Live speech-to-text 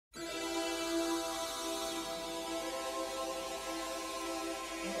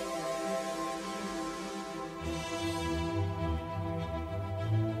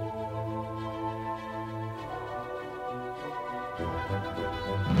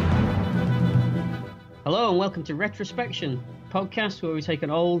Hello and welcome to Retrospection, a podcast where we take an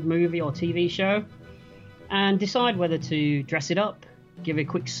old movie or TV show and decide whether to dress it up, give it a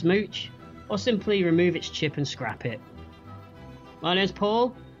quick smooch, or simply remove its chip and scrap it. My name's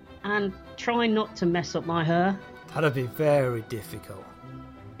Paul, and try not to mess up my hair. That'd be very difficult.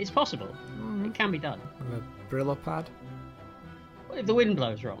 It's possible. It can be done. With a Brillo pad? Well, if the wind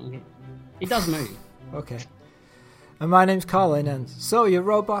blows wrong, it does move. Okay. And my name's Colin, and so your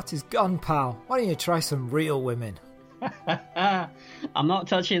robot is gone, pal. Why don't you try some real women? I'm not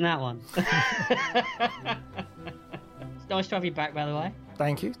touching that one. It's nice to have you back, by the way.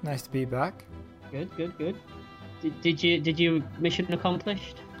 Thank you. Nice to be back. Good. Did you mission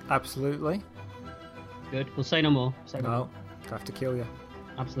accomplished? Absolutely. Good. We'll say no more. No, I have to kill you.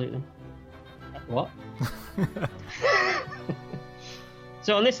 Absolutely. What?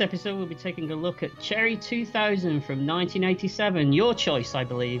 So on this episode, we'll be taking a look at Cherry 2000 from 1987. Your choice, I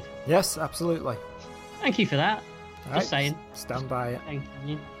believe. Yes, absolutely. Thank you for that. All Just saying. Stand by it. Thank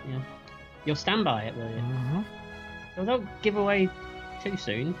you. Yeah. You'll stand by it, will you? Mm-hmm. So don't give away too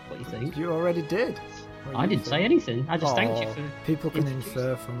soon what you think. You already did. I didn't say anything. I just thanked you for. People can introducing.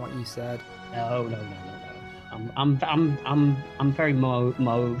 infer from what you said. No. I'm very mauve.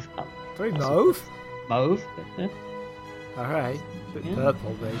 Very mauve. Mauve. Yeah. All right. Bit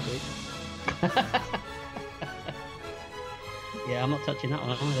purple, baby. Yeah, I'm not touching that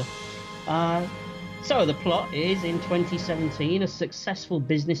one either. So the plot is, in 2017, a successful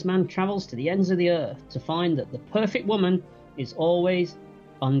businessman travels to the ends of the earth to find that the perfect woman is always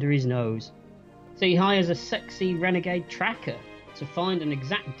under his nose. So he hires a sexy renegade tracker to find an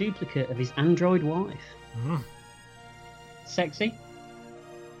exact duplicate of his android wife. Mm. Sexy?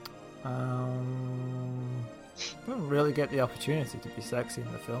 Don't really get the opportunity to be sexy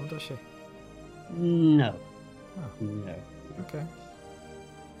in the film, does she? No. Oh. No. Okay.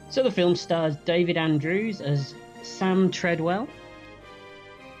 So the film stars David Andrews as Sam Treadwell.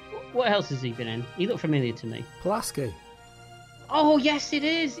 What else has he been in? He looked familiar to me. Pulaski. Oh, yes, it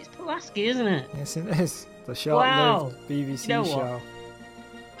is. It's Pulaski, isn't it? Yes, it is. The short-lived BBC You know what? show.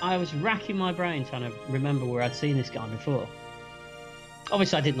 I was racking my brain trying to remember where I'd seen this guy before.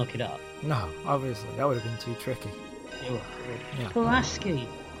 Obviously, I didn't look it up. No, obviously. That would have been too tricky. Yeah. Pulaski.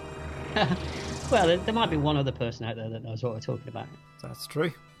 Well, there might be one other person out there that knows what we're talking about. That's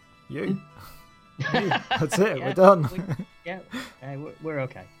true. You. You. That's it. We're done. We're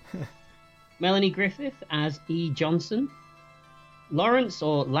okay. Melanie Griffith as E. Johnson. Lawrence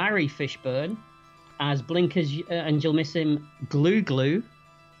or Larry Fishburne as Blinkers, and you'll miss him, Glue Glue.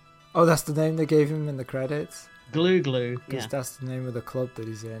 Oh, that's the name they gave him in the credits? Glue Glue, Because yeah. that's the name of the club that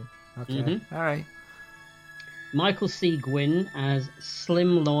he's in. Okay. Mhm. All right. Michael C. Gwynn as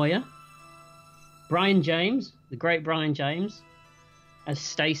Slim Lawyer. Brian James, the great Brian James, as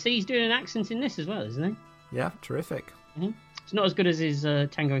Stacy. He's doing an accent in this as well, isn't he? Yeah, terrific. Mm-hmm. It's not as good as his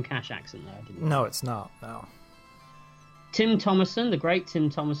Tango and Cash accent, though. I didn't No, it's not. No. Tim Thomerson, the great Tim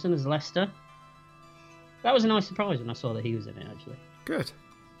Thomerson as Lester. That was a nice surprise when I saw that he was in it, actually. Good.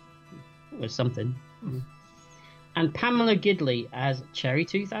 It was something. And Pamela Gidley as Cherry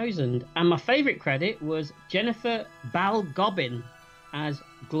 2000. And my favourite credit was Jennifer Balgobbin as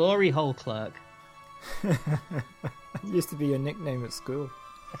Glory Hole Clerk. It used to be your nickname at school.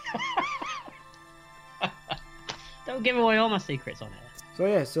 Don't give away all my secrets on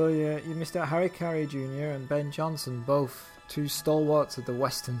it. So you missed out Harry Carey Jr. and Ben Johnson, both two stalwarts of the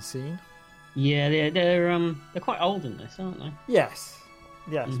Western scene. Yeah, they're quite old in this, aren't they? Yes,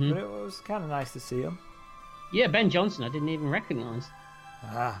 but it was kind of nice to see them. Yeah, Ben Johnson I didn't even recognise.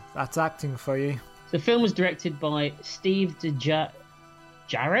 That's acting for you. The film was directed by Steve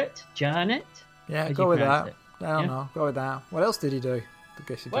Jarrett? Yeah, How'd go you with pronounce that. it? I don't know. Go with that. What else did he do? I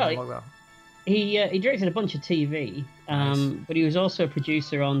guess you didn't look that. He directed a bunch of TV, Nice. but he was also a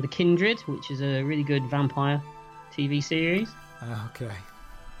producer on The Kindred, which is a really good vampire TV series. Okay.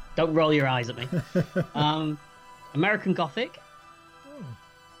 Don't roll your eyes at me. American Gothic.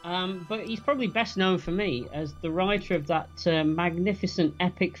 But he's probably best known for me as the writer of that magnificent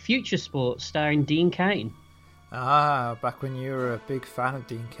epic Future Sports starring Dean Cain. Back when you were a big fan of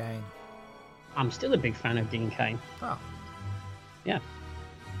Dean Cain. I'm still a big fan of Dean Cain. Oh. Yeah.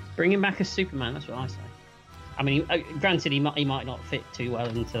 Bring him back as Superman, that's what I say. I mean, granted, he might not fit too well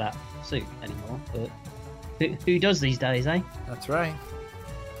into that suit anymore, but who does these days, eh? That's right.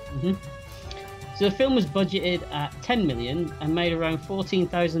 Mm-hmm. So the film was budgeted at $10 million and made around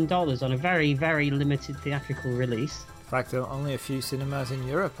 $14,000 on a very, very limited theatrical release. In fact, there are only a few cinemas in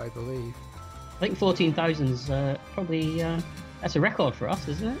Europe, I believe. I think 14,000's probably that's a record for us,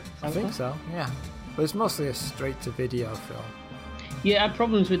 isn't it? I think so, yeah. But it's mostly a straight-to-video film. Yeah, it had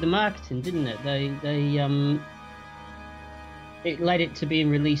problems with the marketing, didn't it? It led it to being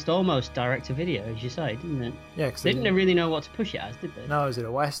released almost direct to video, as you say, didn't it? Yeah, because They didn't really know what to push it as, did they? No, is it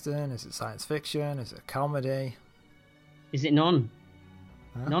a western? Is it science fiction? Is it a comedy? Is it none?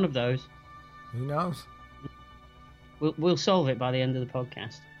 Huh? None of those. Who knows? We'll solve it by the end of the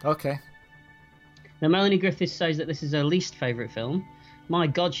podcast. Okay. Now, Melanie Griffiths says that this is her least favourite film. My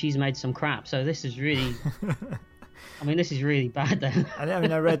God, she's made some crap. So this is really... I mean, this is really bad then.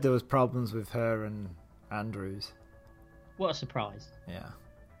 I read there was problems with her and Andrews. What a surprise. Yeah.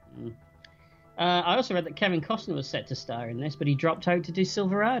 I also read that Kevin Costner was set to star in this, but he dropped out to do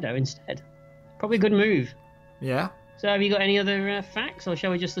Silverado instead. Probably a good move. Yeah. So have you got any other facts, or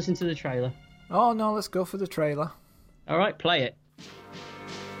shall we just listen to the trailer? Oh, no, let's go for the trailer. All right, play it.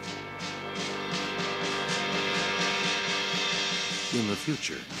 In the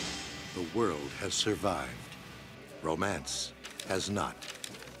future, the world has survived. Romance has not.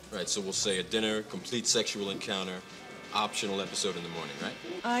 Right, so we'll say a dinner, complete sexual encounter, optional episode in the morning, right?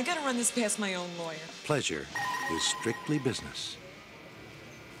 I gotta run this past my own lawyer. Pleasure is strictly business.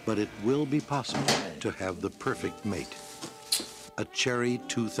 But it will be possible to have the perfect mate. A Cherry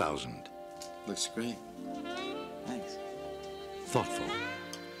 2000. Looks great. Thanks. Thoughtful.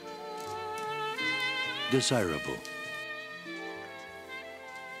 Desirable.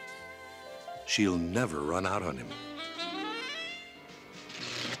 She'll never run out on him.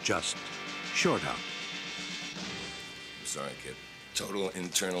 Just short out. I'm sorry, kid. Total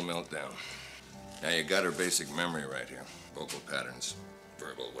internal meltdown. Now you got her basic memory right here. Vocal patterns,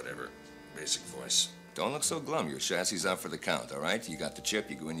 verbal, whatever, basic voice. Don't look so glum. Your chassis out for the count, all right? You got the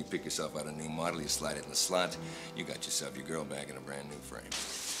chip, you go in, you pick yourself out a new model, you slide it in the slot, you got yourself your girl back in a brand new frame.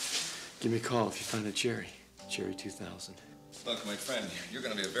 Give me a call if you find a Cherry. Cherry 2000. Look, my friend, you're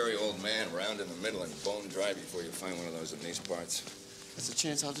gonna be a very old man, round in the middle and bone dry before you find one of those in these parts. That's a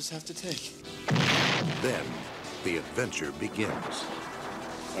chance I'll just have to take. Then the adventure begins.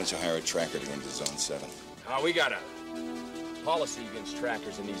 Why don't you hire a tracker to go into Zone 7? We got a policy against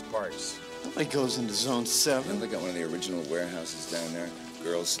trackers in these parts. Nobody goes into Zone And 7. they got one of the original warehouses down there.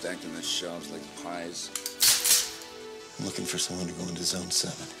 Girls stacked on the shelves like pies. I'm looking for someone to go into Zone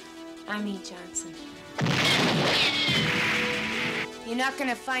 7. I'm E. Johnson. You're not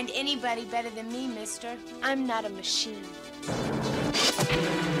gonna find anybody better than me, mister. I'm not a machine.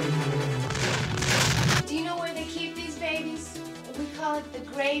 Do you know where they keep these babies? We call it the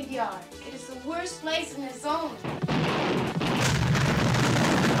graveyard. It is the worst place in the zone.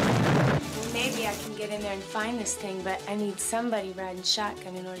 Well, maybe I can get in there and find this thing, but I need somebody riding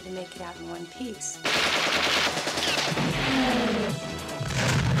shotgun in order to make it out in one piece.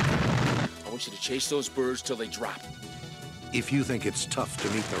 I want you to chase those birds till they drop. If you think it's tough to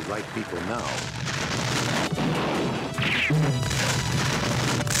meet the right people now,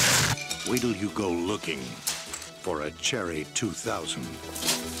 wait till you go looking for a Cherry 2000.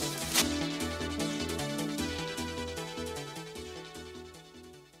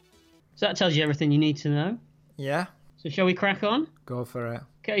 So that tells you everything you need to know. Yeah, So shall we crack on? go for it.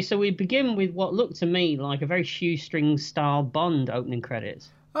 Okay, so we begin with what looked to me like a very shoestring style Bond opening credits.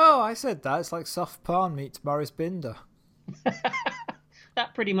 Oh, I said that. It's like soft porn meets Boris Binder.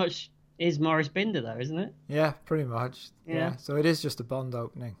 That pretty much is Morris Binder, though, isn't it? Yeah, pretty much. Yeah. So it is just a Bond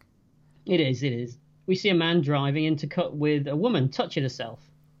opening. It is, it is. We see a man driving intercut with a woman touching herself,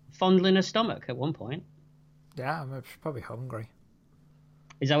 fondling her stomach at one point. Yeah, I'm probably hungry.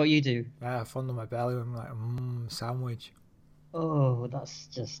 Is that what you do? Yeah, I fondle my belly when I'm like, sandwich. Oh, that's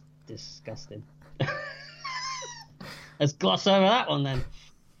just disgusting. Let's gloss over that one then.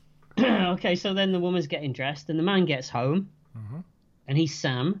 Okay, so then the woman's getting dressed and the man gets home. And he's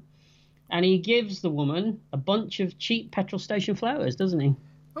Sam. And he gives the woman a bunch of cheap petrol station flowers, doesn't he?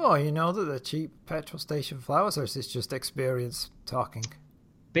 Oh, you know that they're cheap petrol station flowers, or is this just experience talking?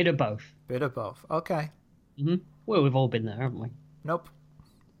 Bit of both. Bit of both. Okay. Well, we've all been there, haven't we? Nope.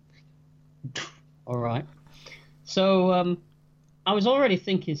 All right. So I was already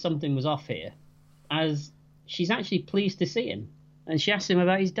thinking something was off here, as she's actually pleased to see him. And she asks him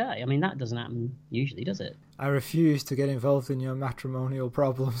about his day. I mean, that doesn't happen usually, does it? I refuse to get involved in your matrimonial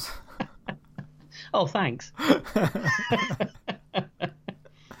problems. Oh, thanks.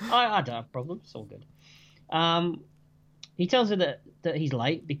 I don't have problems. It's all good. He tells her that he's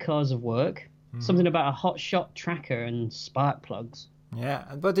late because of work. Something about a hot shot tracker and spark plugs.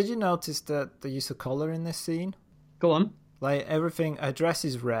 Yeah, but did you notice that the use of colour in this scene? Go on. Like, everything, her dress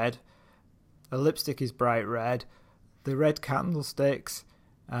is red, her lipstick is bright red, the red candlesticks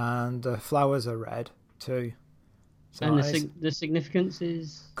and the flowers are red too. So And the significance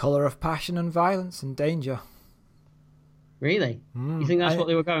is... colour of passion and violence and danger. Really? You think that's what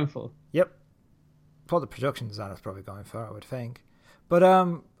they were going for? Yep. What the production designer's probably going for, I would think. But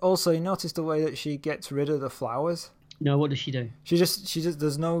also, you notice the way that she gets rid of the flowers? No, what does she do? She just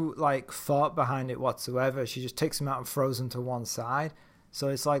there's no like thought behind it whatsoever. She just takes them out and throws them to one side. So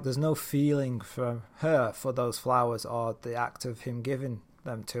it's like there's no feeling from her for those flowers or the act of him giving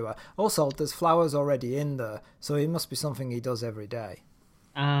them to her. Also, there's flowers already in there, so it must be something he does every day.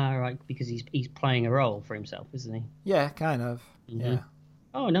 Ah, right, because he's playing a role for himself, isn't he? Yeah, kind of. Yeah.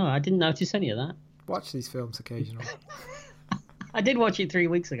 Oh no, I didn't notice any of that. Watch these films occasionally. I did watch it 3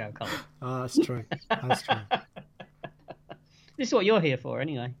 weeks ago, Colin. Oh, that's true. That's true. This is what you're here for,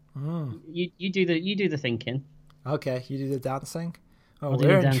 anyway. You do the thinking. Okay, you do the dancing. Oh, I'll do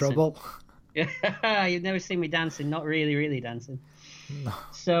we're the in dancing. trouble. Yeah, you've never seen me dancing, not really dancing. No.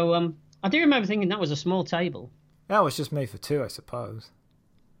 So I do remember thinking that was a small table. That was just made for two, I suppose.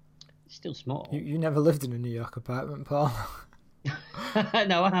 It's still small. You never lived in a New York apartment, Paul.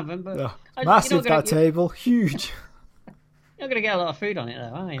 No, I haven't. But No. Massive, that table. Huge. You're not going to get a lot of food on it,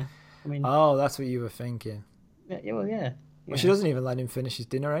 though, are you? I mean, Oh, that's what you were thinking. yeah, well, yeah. Well, she doesn't even let him finish his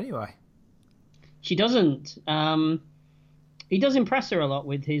dinner anyway. She doesn't. He does impress her a lot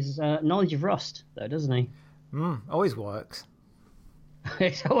with his knowledge of Rust, though, doesn't he? Always works.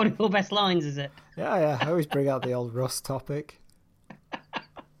 It's one of your best lines, is it? Yeah. I always bring out the old Rust topic.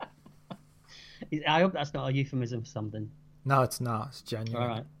 I hope that's not a euphemism for something. No, it's not. It's genuine. All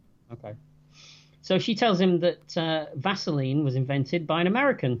right. Okay. So she tells him that Vaseline was invented by an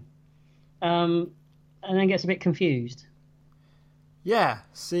American, and then gets a bit confused. Yeah,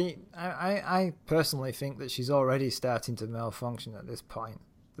 see, I personally think that she's already starting to malfunction at this point.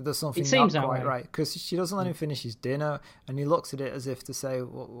 That there's something not quite right. Because she doesn't let him finish his dinner, and he looks at it as if to say,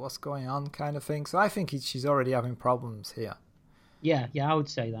 what's going on, kind of thing. So I think she's already having problems here. Yeah, I would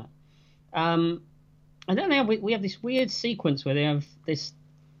say that. I don't know, we have this weird sequence where they have this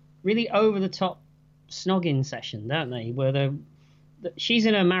really over-the-top snogging session, don't they? Where she's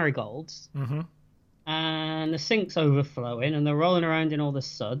in her marigolds, and the sink's overflowing, and they're rolling around in all the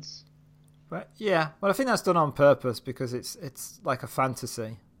suds. But yeah, well, I think that's done on purpose because it's like a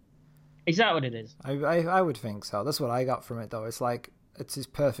fantasy. Is that what it is? I would think so. That's what I got from it, though. It's like it's his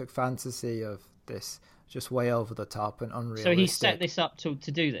perfect fantasy of this, just way over the top and unrealistic. So he set this up to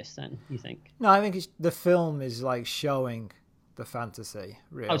do this, then, you think? No, I think the film is like showing the fantasy,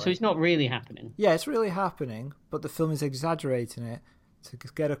 really. Oh, so it's not really happening? Yeah, it's really happening, but the film is exaggerating it to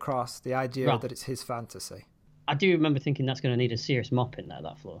get across the idea that it's his fantasy. I do remember thinking that's going to need a serious mop in there,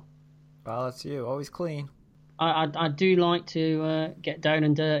 that floor. Well, that's you. Always clean. I do like to get down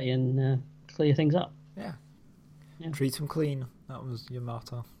and dirty and clear things up. Yeah. Treat them clean. That was your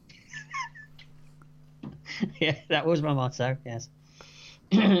motto. Yeah, that was my motto, yes.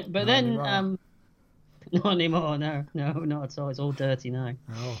 But not then, anymore. not anymore, no, not at all. It's all dirty now.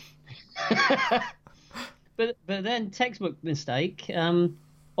 Oh. But then, textbook mistake,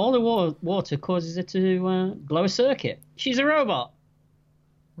 all the water causes her to blow a circuit. She's a robot.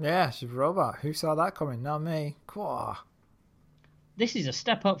 Yeah, she's a robot. Who saw that coming? Not me. Quah. This is a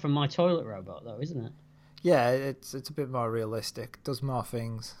step up from my toilet robot, though, isn't it? Yeah, it's a bit more realistic. Does more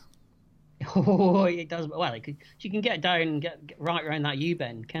things. Oh, it does. Well, she can get down and get right around that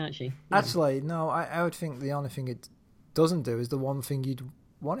U-bend, can't she? Actually, no, I would think the only thing it doesn't do is the one thing you'd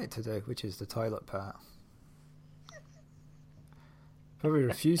want it to do, which is the toilet part. Probably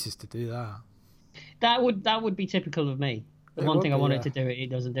refuses to do that. That would be typical of me. The one thing I wanted to do it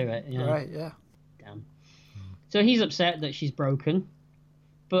doesn't do it. Yeah. Right, yeah. Damn. So he's upset that she's broken.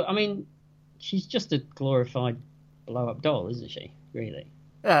 But, I mean, she's just a glorified blow-up doll, isn't she? Really?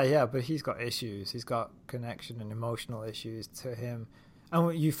 Yeah, but he's got issues. He's got connection and emotional issues to him.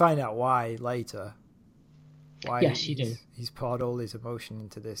 And you find out why later. Why yes, you do. He's poured all his emotion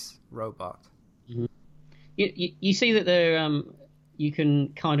into this robot. Mm-hmm. You see that they're... you can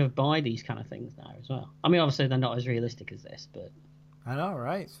kind of buy these kind of things now as well. I mean, obviously they're not as realistic as this, but... I know,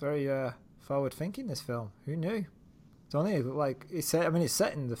 right? It's very forward-thinking, this film. Who knew? It's only, like... it's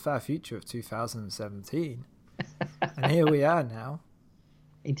set in the far future of 2017. And here we are now.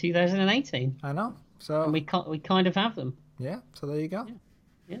 In 2018. I know. So... And we kind of have them. Yeah, so there you go.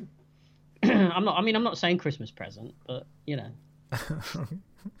 Yeah. I'm not saying Christmas present, but, you know.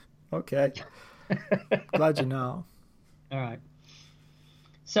 Okay. Glad you know. All right.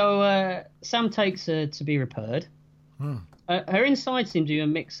 So Sam takes her to be repaired. Her insides seem to be a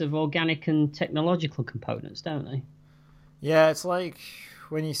mix of organic and technological components, don't they? Yeah, it's like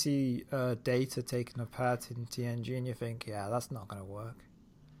when you see data taken apart in TNG and you think, yeah, that's not going to work.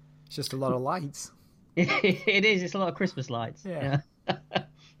 It's just a lot of lights. It is. It's a lot of Christmas lights. Yeah.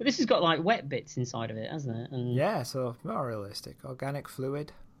 But this has got like wet bits inside of it, hasn't it? And Yeah, so more realistic. Organic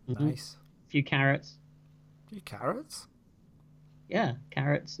fluid. Nice. a few carrots. A few carrots? Yeah,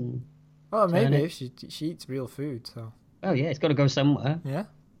 carrots and. Well, maybe turnips. if she eats real food, so. Oh yeah, it's got to go somewhere, Yeah,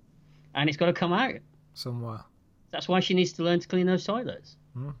 and it's got to come out. somewhere. That's why she needs to learn to clean those toilets.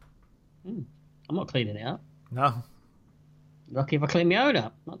 Mm. I'm not cleaning it up. No. Lucky if I clean my own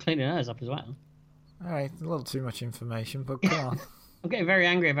up. Not cleaning hers up as well. Alright, a little too much information, but come on. I'm getting very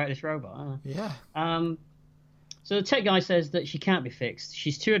angry about this robot. Aren't Yeah. I? So the tech guy says that she can't be fixed.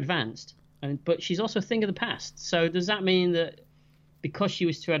 She's too advanced, but she's also a thing of the past. So does that mean that because she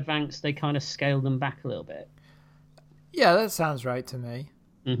was too advanced, they kind of scaled them back a little bit? Yeah, that sounds right to me.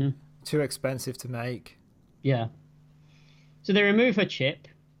 Mm-hmm. Too expensive to make. Yeah. So they remove her chip,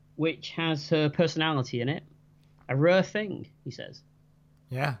 which has her personality in it. A rare thing, he says.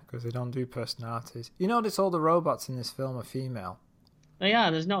 Yeah, because they don't do personalities. You notice all the robots in this film are female? They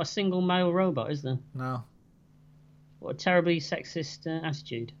are. There's not a single male robot, is there? No. What a terribly sexist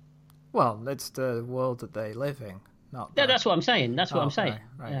attitude. Well, it's the world that they live in. Not Yeah, that. that's what I'm saying. That's what Oh, I'm saying.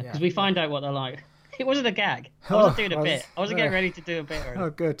 right, Yeah, yeah. because we find out what they're like. It wasn't a gag. I wasn't doing a I was- bit. I wasn't getting yeah. ready to do a bit. Or Oh,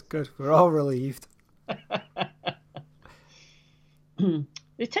 good. We're all relieved.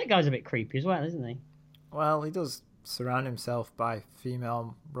 The tech guy's a bit creepy as well, isn't he? Well, he does surround himself by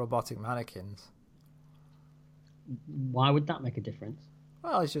female robotic mannequins. Why would that make a difference?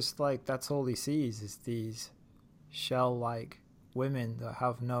 Well, it's just like that's all he sees is these shell-like women that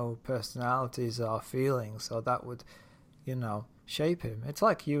have no personalities or feelings, so that would, shape him. It's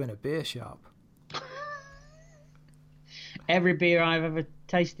like you in a beer shop. Every beer I've ever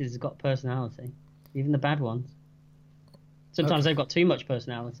tasted has got personality, even the bad ones. Sometimes they've got too much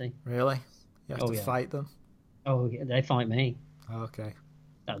personality. Really? You have Oh, to yeah. fight them? Oh, yeah, they fight me. Okay.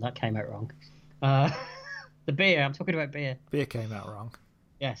 Oh, that came out wrong. The beer, I'm talking about beer. Beer came out wrong.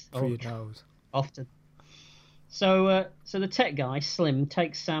 Yes. Through your nose. Often. So the tech guy, Slim,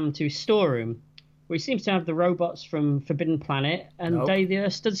 takes Sam to his storeroom, where he seems to have the robots from Forbidden Planet and Nope. Day the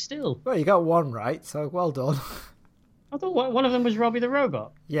Earth Stood Still. Well, you got one right, so well done. I thought one of them was Robbie the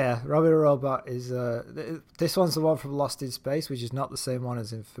Robot. Yeah, Robbie the Robot is... this one's the one from Lost in Space, which is not the same one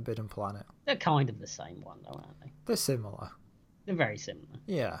as in Forbidden Planet. They're kind of the same one, though, aren't they? They're similar. They're very similar.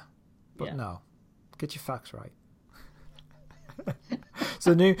 Yeah. But Yeah. no. Get your facts right.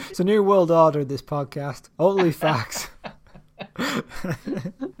 It's a new world order in this podcast. Only facts.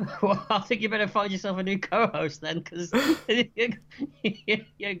 Well, I think you better find yourself a new co-host then, because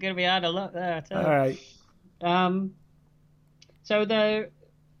you're going to be out of luck there. I tell you. All right. So they're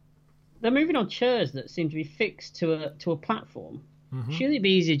moving on chairs that seem to be fixed to a platform. Mm-hmm. Shouldn't it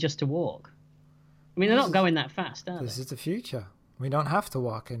be easier just to walk? I mean, they're not going that fast, are This they? is the future. We don't have to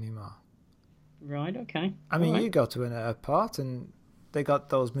walk anymore. Right, okay. I mean, All right. you go to an airport and they got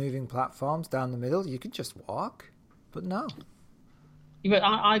those moving platforms down the middle. You could just walk. But no. Yeah, but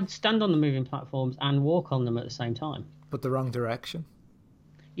I stand on the moving platforms and walk on them at the same time. But the wrong direction.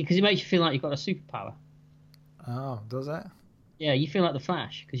 Because it makes you feel like you've got a superpower. Oh, does it? Yeah, you feel like the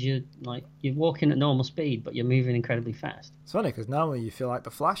Flash, because you're walking at normal speed, but you're moving incredibly fast. It's funny because normally you feel like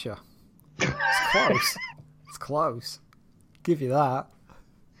the Flasher. It's close. It's close. Give you that.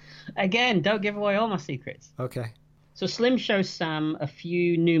 Again, don't give away all my secrets. Okay. So Slim shows Sam a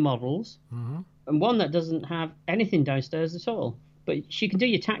few new models, and one that doesn't have anything downstairs at all. But she can do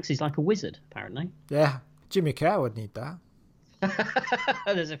your taxis like a wizard, apparently. Yeah. Jimmy Carr would need that.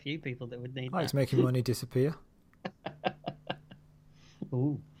 There's a few people that would need Likes that. making money disappear.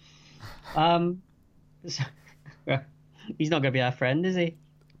 Ooh. So- he's not going to be our friend, is he?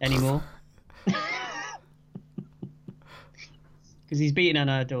 Anymore. Because he's beating on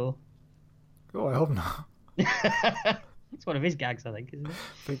our door. Oh, I hope not. It's one of his gags, I think, isn't it?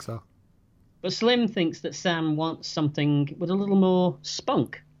 I think so. But Slim thinks that Sam wants something with a little more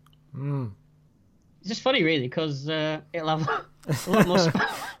spunk. It's just funny, really, because it'll have a lot more spunk.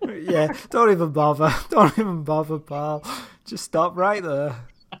 Yeah, don't even bother. Don't even bother, pal. Just stop right there.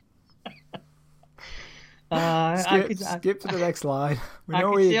 Skip to the next line. We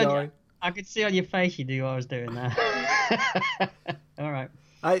know where you're going. I could see on your face you knew what I was doing there. All right.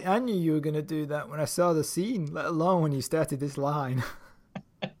 I knew you were going to do that when I saw the scene, let alone when you started this line.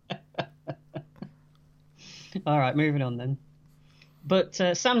 All right, moving on then. But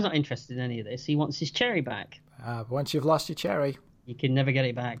Sam's not interested in any of this. He wants his cherry back. But once you've lost your cherry... You can never get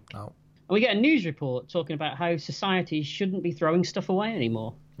it back. No. And we get a news report talking about how society shouldn't be throwing stuff away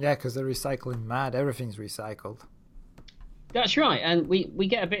anymore. Yeah, because they're recycling mad. Everything's recycled. That's right. And we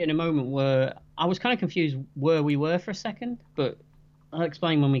get a bit in a moment where I was kind of confused where we were for a second, but I'll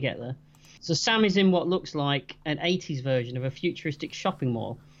explain when we get there. So Sam is in what looks like an 80s version of a futuristic shopping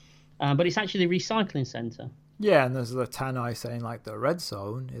mall But it's actually a recycling centre. Yeah, and there's the Tannoy saying, like, the red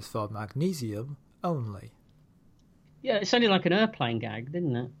zone is for magnesium only. Yeah, it sounded like an airplane gag,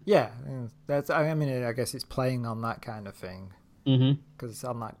 didn't it? Yeah, that's. I mean, I guess it's playing on that kind of thing. Because it's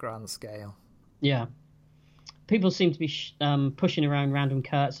on that grand scale. Yeah. People seem to be pushing around random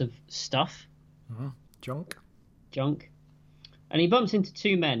carts of stuff. Junk. And he bumps into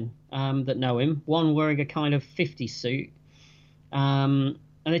two men that know him, one wearing a kind of 50s suit. And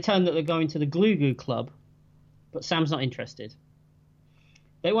they tell him that they're going to the Glue Glue Club, but Sam's not interested.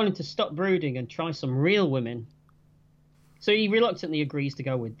 They want him to stop brooding and try some real women. So he reluctantly agrees to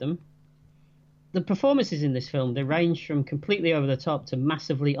go with them. The performances in this film, they range from completely over the top to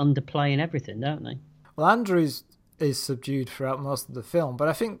massively underplaying everything, don't they? Well, Andrews is subdued throughout most of the film, but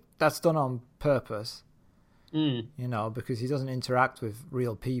I think that's done on purpose. You know, because he doesn't interact with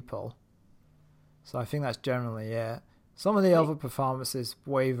real people. So I think that's generally it. Some of the other performances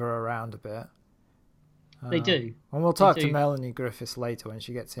waver around a bit. They do. And we'll talk to Melanie Griffiths later when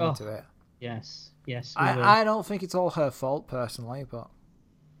she gets into it. Yes. I don't think it's all her fault, personally, but...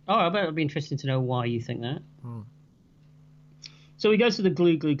 Oh, I bet it'll be interesting to know why you think that. So we go to the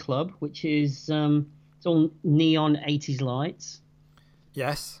Glue Glue Club, which is it's all neon 80s lights.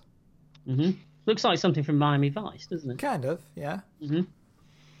 Yes. Looks like something from Miami Vice, doesn't it? Kind of, yeah.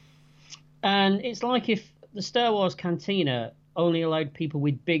 And it's like if the Star Wars Cantina only allowed people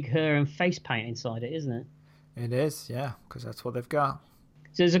with big hair and face paint inside it, isn't it? It is, yeah, because that's what they've got.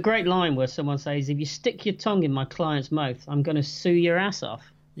 So there's a great line where someone says, if you stick your tongue in my client's mouth, I'm going to sue your ass off.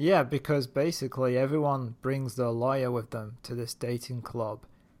 Yeah, because basically everyone brings their lawyer with them to this dating club.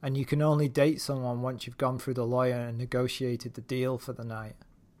 And you can only date someone once you've gone through the lawyer and negotiated the deal for the night.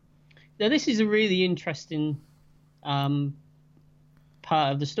 Now, this is a really interesting part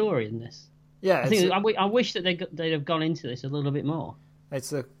of the story in this. Yeah, I wish that they'd have gone into this a little bit more.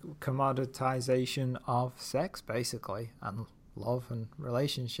 It's a commoditization of sex, basically, and love and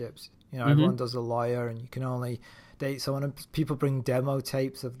relationships. You know, everyone does a lawyer, and you can only date someone. And people bring demo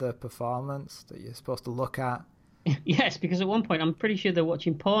tapes of the performance that you're supposed to look at. Yes, because at one point I'm pretty sure they're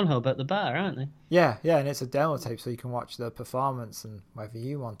watching Pornhub at the bar, aren't they? Yeah, and it's a demo tape, so you can watch the performance and whether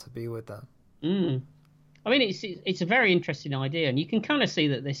you want to be with them. I mean, it's a very interesting idea, and you can kind of see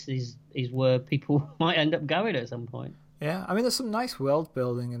that this is where people might end up going at some point. Yeah, I mean, there's some nice world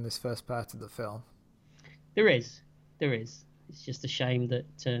building in this first part of the film. There is. It's just a shame that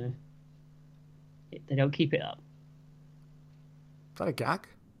they don't keep it up. Is that a gag?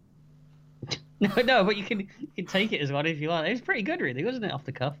 No, but you can take it as one if you want. It was pretty good, really, wasn't it, off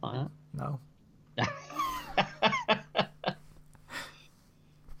the cuff like that? No.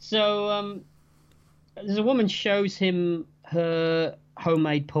 So, there's a woman shows him her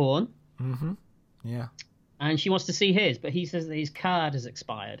homemade porn. Yeah. And she wants to see his, but he says that his card has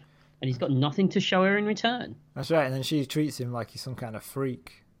expired and he's got nothing to show her in return. That's right, and then she treats him like he's some kind of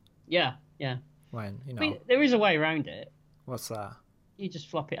freak. Yeah. When, you know... I mean, there is a way around it. What's that? You just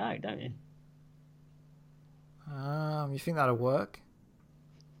flop it out, don't you? You think that'll work?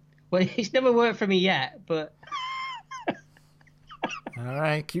 Well, it's never worked for me yet, but... All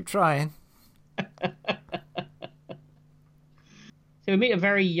right, keep trying. So we meet a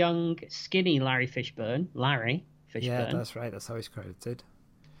very young, skinny Larry Fishburne. Yeah, that's right. That's how he's credited.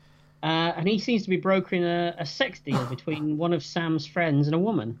 And he seems to be brokering a sex deal between one of Sam's friends and a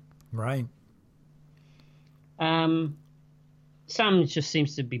woman. Right. Sam just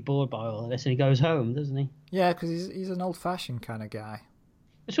seems to be bored by all of this, and he goes home, doesn't he? Yeah, because he's an old-fashioned kind of guy.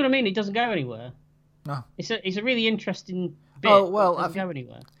 That's what I mean. He doesn't go anywhere. No. It's a really interesting bit. Oh, well, doesn't go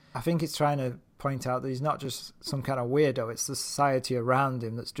anywhere. I think it's trying to point out that he's not just some kind of weirdo. It's the society around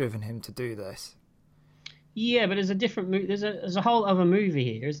him that's driven him to do this. Yeah, but there's a different there's a whole other movie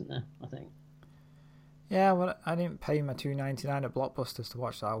here, isn't there? I think. Yeah, well, I didn't pay my $2.99 at Blockbusters to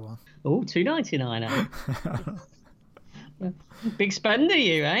watch that one. Oh, $2.99. Big spender,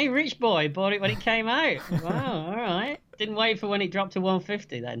 you, eh? Rich boy, bought it when it came out. Wow, all right. Didn't wait for when it dropped to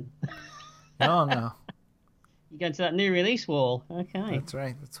 $1.50 then. No. You go to that new release wall. Okay. That's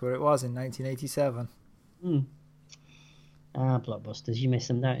right. That's where it was in 1987. Blockbusters. You miss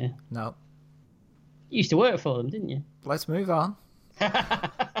them, don't you? No. You used to work for them, didn't you? Let's move on.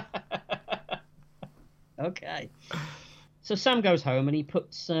 Okay. So Sam goes home and he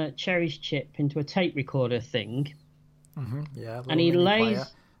puts Cherry's chip into a tape recorder thing. Yeah. And he lays... Player.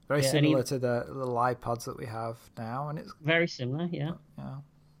 Very similar to the little iPods that we have now. And it's very similar, yeah. Yeah.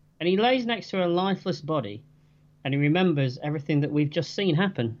 And he lays next to a lifeless body and he remembers everything that we've just seen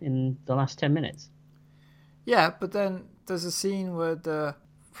happen in the last 10 minutes. Yeah, but then there's a scene where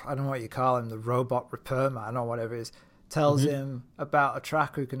I don't know what you call him, the robot repairman or whatever it is, tells him about a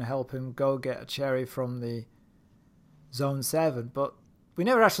tracker who can help him go get a cherry from the Zone 7, but we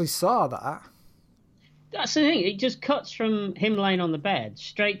never actually saw that. That's the thing. It just cuts from him laying on the bed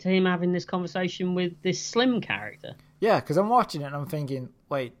straight to him having this conversation with this Slim character. Yeah, because I'm watching it and I'm thinking,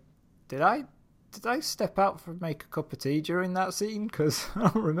 wait, did I step out for make a cup of tea during that scene? Because I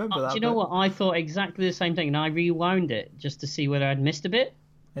don't remember that. Do you know what? I thought exactly the same thing, and I rewound it just to see whether I'd missed a bit.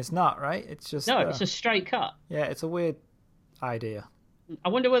 It's not, right? It's just... No, it's a straight cut. Yeah, it's a weird idea. I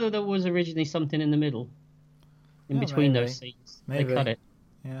wonder whether there was originally something in the middle, in between maybe. those scenes. Maybe. They cut it.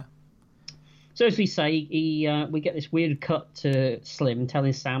 Yeah. So as we say, we get this weird cut to Slim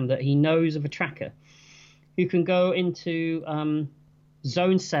telling Sam that he knows of a tracker who can go into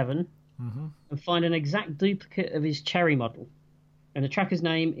Zone 7 and find an exact duplicate of his cherry model. And the tracker's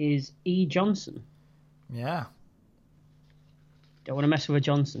name is E. Johnson. Yeah. Don't want to mess with a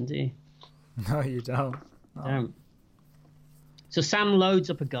Johnson, do you? No, you don't. No. Don't. So Sam loads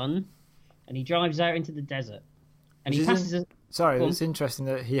up a gun and he drives out into the desert. And he passes Sorry, it's interesting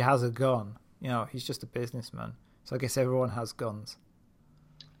that he has a gun. You know, he's just a businessman. So I guess everyone has guns.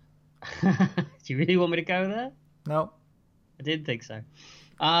 Do you really want me to go there? No. I did think so.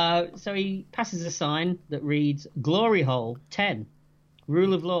 So he passes a sign that reads, Glory Hole, 10.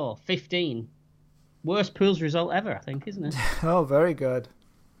 Rule of Law, 15. Worst pools result ever, I think, isn't it? Oh, very good.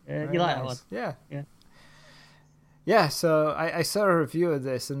 You like that one? Yeah. Yeah. Yeah, so I saw a review of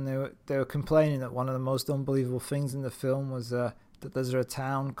this, and they were complaining that one of the most unbelievable things in the film was that there's a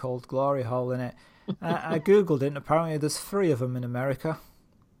town called Glory Hole in it. I googled it, and apparently there's 3 of them in America.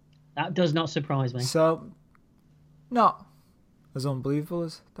 That does not surprise me. So, not as unbelievable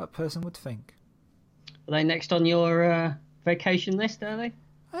as that person would think. Are they next on your vacation list, are they?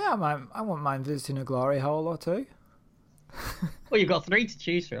 Yeah, I wouldn't mind visiting a Glory Hole or 2. Well, you've got 3 to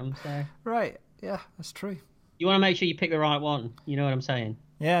choose from, so... Right, yeah, that's true. You want to make sure you pick the right one. You know what I'm saying?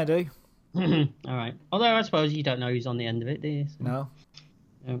 Yeah, I do. All right. Although I suppose you don't know who's on the end of it, do you? So... No.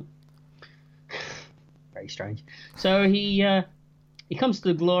 No. Very strange. So he comes to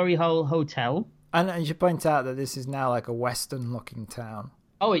the Glory Hole Hotel. And you should point out that this is now like a Western-looking town.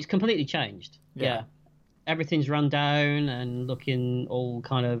 Oh, it's completely changed. Yeah. Everything's run down and looking all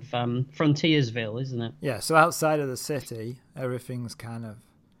kind of frontiersville, isn't it? Yeah, so outside of the city, everything's kind of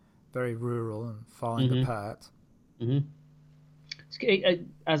very rural and falling apart. Mm-hmm.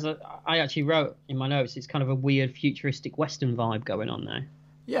 I actually wrote in my notes, it's kind of a weird futuristic Western vibe going on now.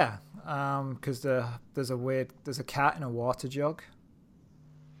 Yeah, because there's a cat in a water jug.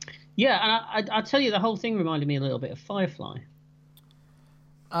 Yeah, and I tell you, the whole thing reminded me a little bit of Firefly.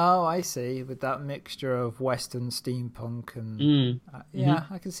 Oh, I see, with that mixture of Western steampunk and... yeah,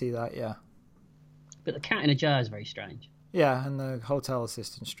 I can see that, yeah. But the cat in a jar is very strange. Yeah, and the hotel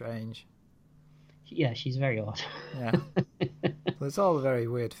assistant strange. Yeah, she's very odd. Yeah. Well, it's all a very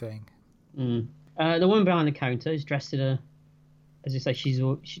weird thing. The woman behind the counter is dressed in as you say, she's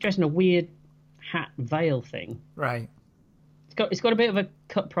dressed in a weird hat veil thing. Right. It's got a bit of a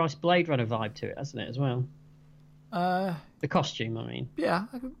cut price Blade Runner vibe to it, hasn't it, as well? The costume, I mean. Yeah,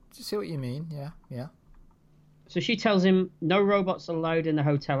 I can see what you mean. Yeah. So she tells him no robots are allowed in the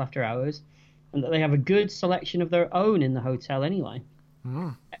hotel after hours, and that they have a good selection of their own in the hotel anyway.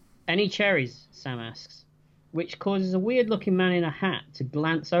 Any cherries? Sam asks, which causes a weird-looking man in a hat to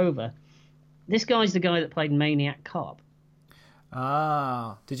glance over. This guy's the guy that played Maniac Cop.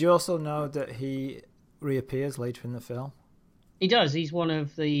 Ah, did you also know that he reappears later in the film? He does. He's one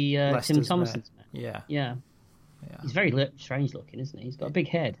of the Tim Thomason's men. Yeah. He's very strange looking, isn't he? He's got a big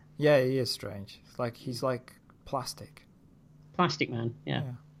head. Yeah, he is strange. He's like plastic. Plastic man, yeah.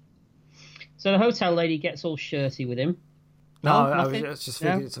 So the hotel lady gets all shirty with him. No, I was just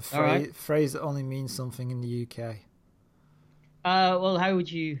thinking it's a phrase that only means something in the UK. Well, how would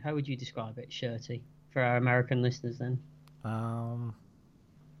you describe it, shirty, for our American listeners then?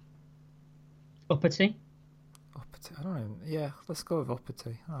 Uppity? Uppity. I don't know. Yeah, let's go with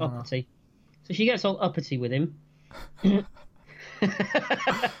uppity. Uppity. So she gets all uppity with him. It's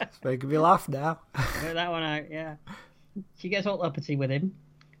making me laugh now. Get that one out, yeah. She gets all uppity with him.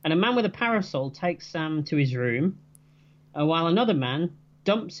 And a man with a parasol takes Sam to his room, while another man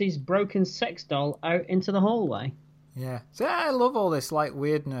dumps his broken sex doll out into the hallway. Yeah. So I love all this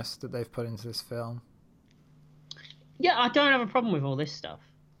weirdness that they've put into this film. Yeah, I don't have a problem with all this stuff.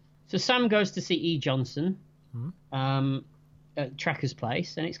 So Sam goes to see E. Johnson at Tracker's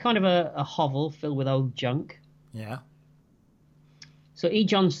place, and it's kind of a hovel filled with old junk. Yeah. So E.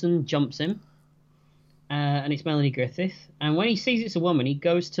 Johnson jumps him, and it's Melanie Griffith. And when he sees it's a woman, he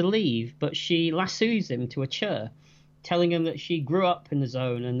goes to leave, but she lassos him to a chair, telling him that she grew up in the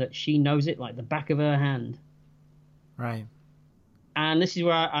zone and that she knows it like the back of her hand. Right. And this is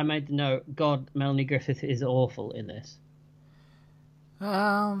where I made the note, God, Melanie Griffith is awful in this. She's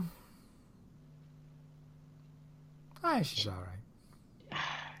all right.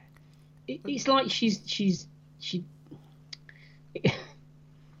 It's like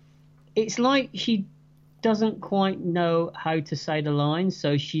it's like she doesn't quite know how to say the lines,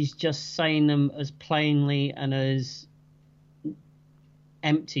 so she's just saying them as plainly and as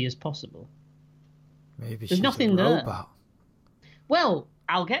empty as possible. Maybe there's she's nothing a there. robot. Well,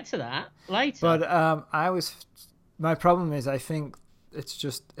 I'll get to that later. But my problem is I think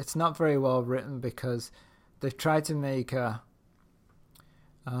it's not very well written because they've tried to make her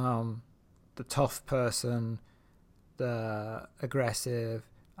the tough person, the aggressive,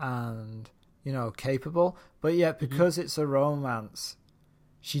 and capable. But yet, because it's a romance,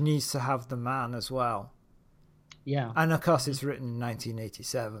 she needs to have the man as well. Yeah. And of course, it's written in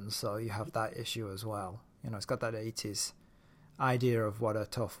 1987, so you have that issue as well. It's got that 80s idea of what a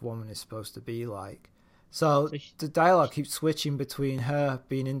tough woman is supposed to be like. So the dialogue keeps switching between her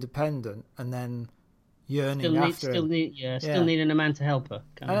being independent and then yearning after him. Still needing a man to help her.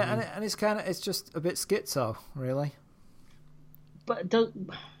 And it's just a bit schizo, really. But does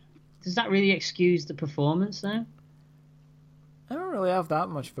that really excuse the performance, though? I don't really have that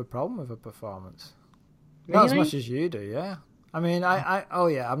much of a problem with her performance. Really? Not as much as you do, yeah. I mean,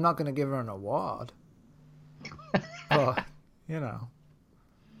 I'm not going to give her an award. But,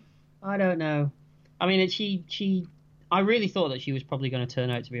 I don't know. I mean, I really thought that she was probably going to turn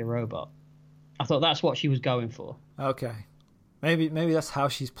out to be a robot. I thought that's what she was going for. Okay. Maybe that's how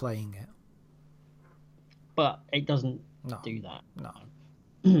she's playing it. But it doesn't do that.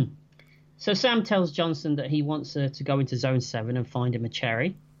 No. So Sam tells Johnson that he wants her to go into Zone 7 and find him a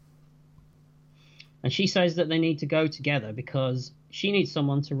cherry. And she says that they need to go together because she needs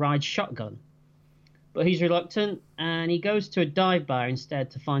someone to ride shotgun. But he's reluctant, and he goes to a dive bar instead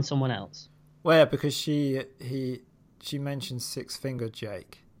to find someone else. Well, yeah, because she mentions Six-Fingered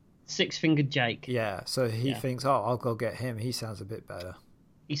Jake. Six-Fingered Jake. Yeah, so he thinks, I'll go get him. He sounds a bit better.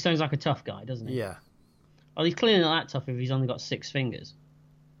 He sounds like a tough guy, doesn't he? Yeah. Well, he's clearly not that tough if he's only got 6 fingers.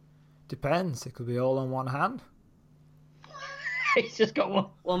 Depends. It could be all on one hand. He's just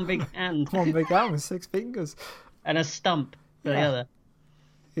got one big hand. One big hand with 6 fingers. And a stump for the other.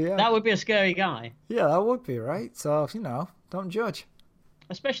 Yeah. That would be a scary guy. Yeah, that would be, right? So, don't judge.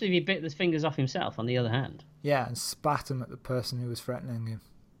 Especially if he bit the fingers off himself on the other hand. Yeah, and spat him at the person who was threatening him.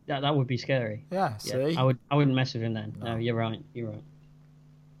 That would be scary. Yeah, see? I wouldn't mess with him then. No, you're right.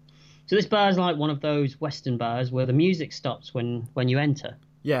 So this bar is like one of those Western bars where the music stops when you enter.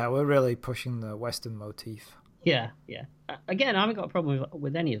 Yeah, we're really pushing the Western motif. Yeah. Again, I haven't got a problem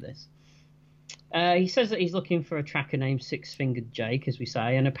with any of this. He says that he's looking for a tracker named Six-Fingered Jake, as we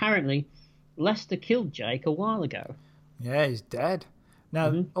say, and apparently Lester killed Jake a while ago. Yeah, he's dead.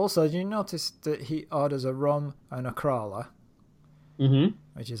 Now, also, did you notice that he orders a rum and a crawler? Mm-hmm.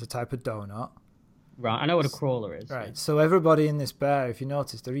 Which is a type of donut. Right, I know what a crawler is. Right, so everybody in this bar, if you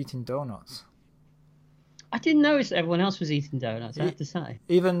notice, they're eating donuts. I didn't notice that everyone else was eating donuts, I have to say.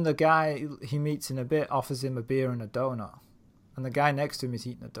 Even the guy he meets in a bit offers him a beer and a donut. And the guy next to him is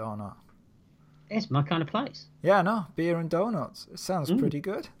eating a donut. It's my kind of place. Yeah, no, beer and donuts. It sounds pretty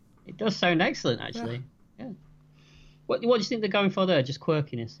good. It does sound excellent, actually. Yeah. What do you think they're going for there? Just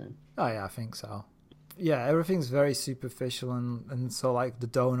quirkiness, then? Oh, yeah, I think so. Yeah, everything's very superficial, and so, like, the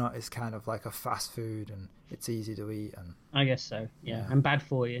donut is kind of like a fast food, and it's easy to eat. And I guess so, yeah. And bad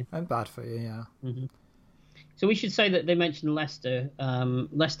for you. And bad for you, yeah. Mm-hmm. So we should say that they mentioned Lester.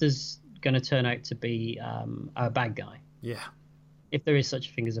 Lester's going to turn out to be a bad guy. Yeah. If there is such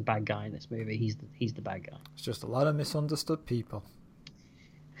a thing as a bad guy in this movie, he's the bad guy. It's just a lot of misunderstood people.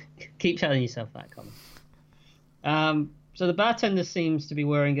 Keep telling yourself that, Colin. So the bartender seems to be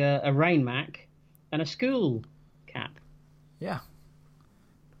wearing a rain mac and a school cap. Yeah.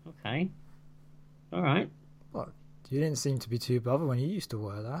 Okay. All right. What? You didn't seem to be too bothered when you used to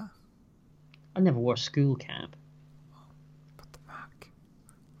wear that. I never wore a school cap. But the Mac.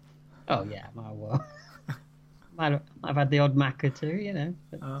 Oh, yeah, I will. I've had the odd Mac or two,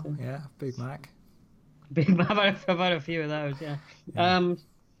 But, yeah, Big Mac. I've had a few of those, yeah.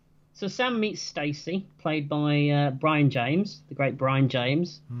 So Sam meets Stacy, played by Brian James, the great Brian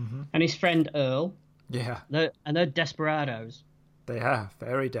James, and his friend Earl. Yeah. They're desperados. They are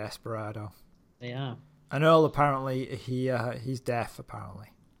very desperado. They are. And Earl apparently he's deaf. Apparently.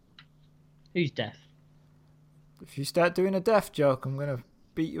 Who's deaf? If you start doing a deaf joke, I'm gonna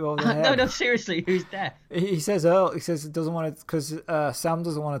beat you over the head. No, seriously, who's deaf? He says Earl. He says he doesn't want to because Sam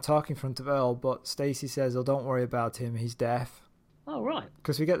doesn't want to talk in front of Earl, but Stacy says, "Oh, don't worry about him. He's deaf." Oh, right.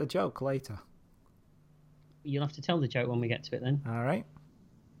 Because we get the joke later. You'll have to tell the joke when we get to it then, All right.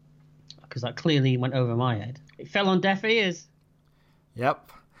 because that clearly went over my head. It fell on deaf ears.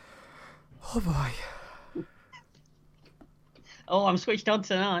 Yep. Oh boy. Oh, I'm switched on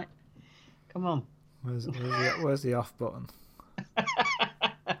tonight. Come on. Where's the off button?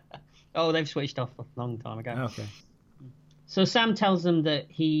 Oh, they've switched off a long time ago. Okay. So Sam tells them that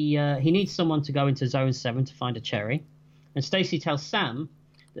he needs someone to go into Zone 7 to find a cherry. And Stacy tells Sam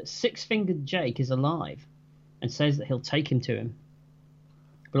that Six-Fingered Jake is alive and says that he'll take him to him.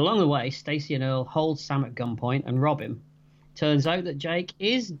 But along the way, Stacy and Earl hold Sam at gunpoint and rob him. Turns out that Jake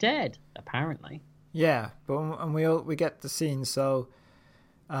is dead, apparently. Yeah, but and we get the scene. So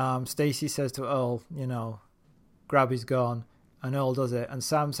Stacy says to Earl, grab his gun, and Earl does it. And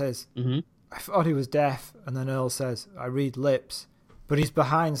Sam says, I thought he was deaf. And then Earl says, I read lips. But he's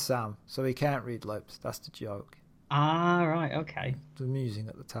behind Sam, so he can't read lips. That's the joke. Ah, right, okay. It was amusing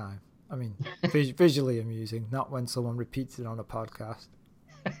at the time. I mean, visually amusing, not when someone repeats it on a podcast.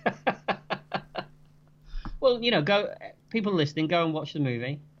 Well, go. People listening, go and watch the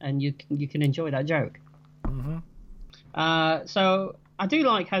movie, and you can enjoy that joke. Mm-hmm. So I do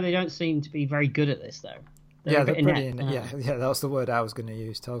like how they don't seem to be very good at this, though. They're pretty inept. Yeah, that was the word I was going to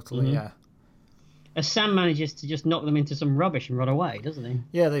use. Totally, yeah. As Sam manages to just knock them into some rubbish and run away, doesn't he?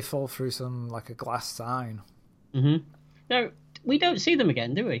 Yeah, they fall through a glass sign. Mm-hmm. No, we don't see them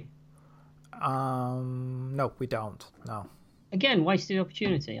again, do we? No, we don't. No. Again, wasted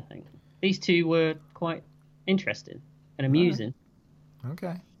opportunity, I think. These two were quite interesting and amusing.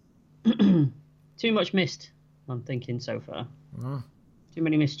 Okay. Too much missed, I'm thinking, so far. Too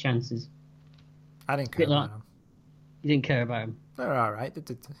many missed chances. I didn't care about them. You didn't care about them? They're all right.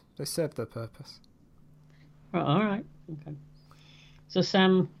 They served their purpose. Right, all right. Okay. So,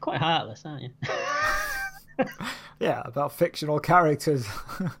 Sam, quite heartless, aren't you? Yeah, about fictional characters.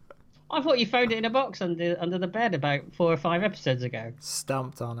 I thought you found it in a box under the bed about 4 or 5 episodes ago.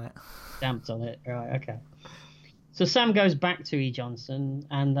 Stamped on it. Right, okay. So Sam goes back to E. Johnson,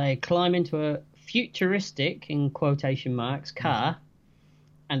 and they climb into a futuristic, in quotation marks, car,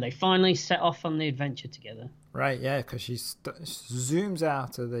 and they finally set off on the adventure together. Right, yeah, because she zooms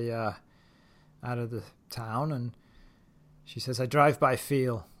out of the town, and she says, "I drive by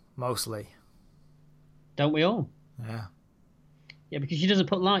feel, mostly." Don't we all? Yeah. Yeah, because she doesn't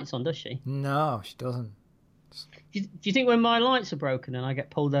put lights on, does she? No, she doesn't. Do you think when my lights are broken and I get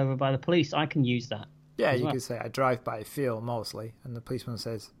pulled over by the police, I can use that? Yeah, you could say, "I drive by feel, mostly," and the policeman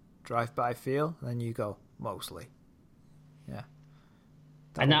says, "Drive by feel," and then you go, "Mostly." Yeah.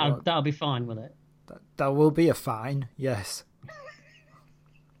 That'll be fine, will it? That will be a fine, yes.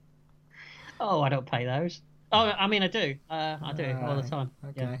 Oh, I don't pay those. Oh, I mean, I do. I do all the time.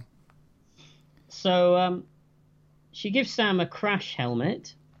 Okay. Yeah. So she gives Sam a crash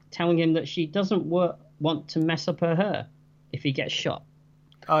helmet, telling him that she doesn't want to mess up her hair if he gets shot.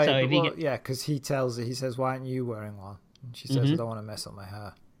 Oh, so yeah, because he says, "Why aren't you wearing one?" And she says, "I don't want to mess up my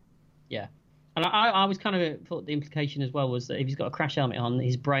hair." Yeah. And I was kind of thought the implication as well was that if he's got a crash helmet on,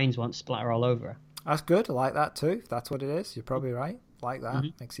 his brains won't splatter all over her. That's good. I like that too. If that's what it is, you're probably right. Like that.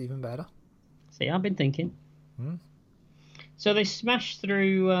 Makes it even better. See, I've been thinking. So they smash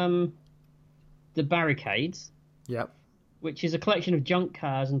through the barricades. Yep. Which is a collection of junk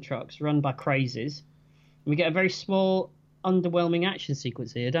cars and trucks run by crazies. And we get a very small, underwhelming action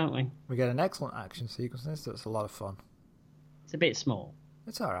sequence here, don't we? We get an excellent action sequence. That's a lot of fun. It's a bit small.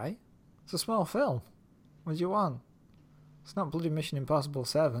 It's all right. It's a small film. What do you want? It's not bloody Mission Impossible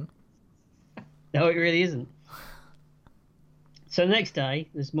 7. No, it really isn't. So the next day,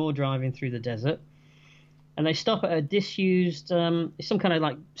 there's more driving through the desert. And they stop at a disused, it's some kind of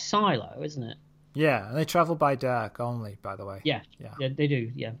like silo, isn't it? Yeah, and they travel by dark only, by the way. Yeah, they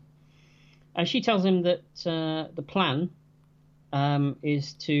do, yeah. And she tells him that the plan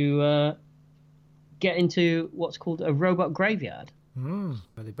is to get into what's called a robot graveyard. Where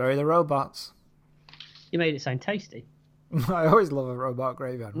they bury the robots. You made it sound tasty. I always love a robot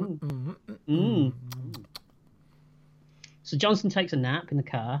graveyard. So Johnson takes a nap in the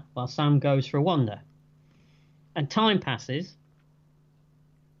car while Sam goes for a wander. And time passes.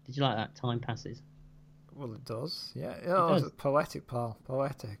 Did you like that? Time passes. Well, it does. Yeah. Oh, it does. Poetic, Paul.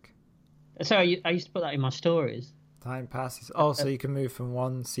 Poetic. So I used to put that in my stories. Time passes. Oh, so you can move from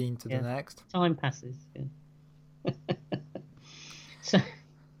one scene to the next. Time passes. Yeah. So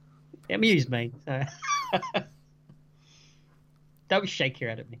it amused me. So. Don't shake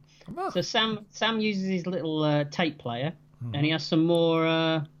your head at me. So Sam uses his little tape player, and he has some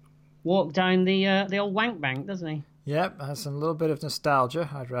more walk down the old wank bank, doesn't he? Yep, has some little bit of nostalgia,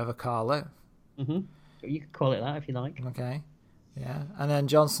 I'd rather call it. You could call it that if you like. Okay. Yeah, and then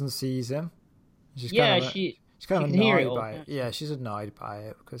Johnson sees him, She's Yeah, kind of, she's kind of can hear it annoyed all, by it. Yeah, she's annoyed by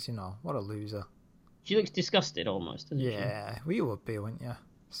it because, what a loser. She looks disgusted almost, doesn't she? Yeah, well, you would be, wouldn't you?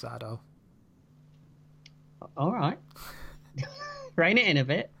 Sado. All right. Rein it in a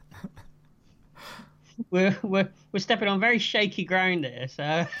bit. We're stepping on very shaky ground here,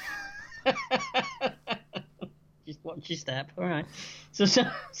 so just watch your step. All right. So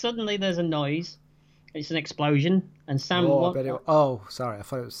suddenly there's a noise. It's an explosion, and Sam. Sorry, I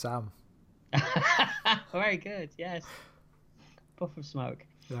thought it was Sam. Very good. Yes. Puff of smoke.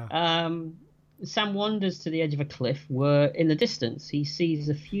 Yeah. Sam wanders to the edge of a cliff where, in the distance, he sees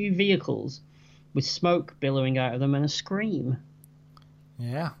a few vehicles with smoke billowing out of them and a scream.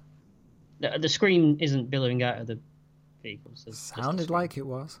 Yeah. The scream isn't billowing out of the vehicles. Sounded like it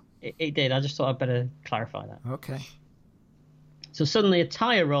was. It did. I just thought I'd better clarify that. Okay. So suddenly a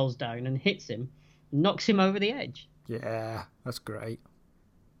tyre rolls down and hits him, knocks him over the edge. Yeah, that's great.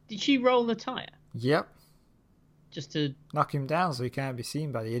 Did she roll the tyre? Yep. Just to knock him down so he can't be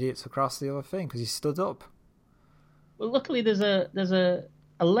seen by the idiots across the other thing because he stood up. Well, luckily there's a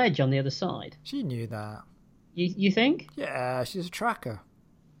ledge on the other side. She knew that. You think? Yeah, she's a tracker.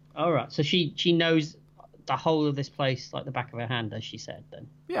 All right, so she knows the whole of this place like the back of her hand, as she said. Then.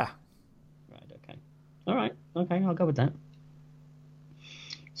 Yeah. Right. Okay. All right. Okay, I'll go with that.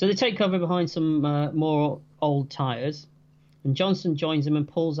 So they take cover behind some more old tyres, and Johnson joins them and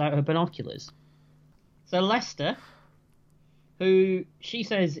pulls out her binoculars. So Lester, who she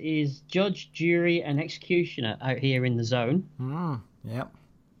says is judge, jury, and executioner out here in the zone, yep,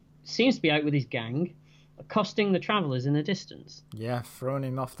 seems to be out with his gang, accosting the travellers in the distance. Yeah, throwing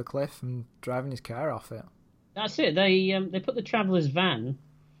him off the cliff and driving his car off it. That's it. They put the travellers' van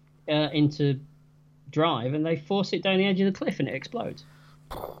into drive, and they force it down the edge of the cliff, and it explodes.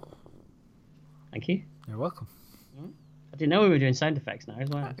 Thank you. You're welcome. I didn't know we were doing sound effects now as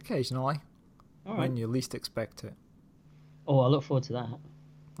well. Occasionally. All right. When you least expect it. Oh, I look forward to that.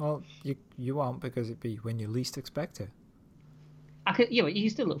 Well, you won't because it'd be when you least expect it. I could, yeah, but you can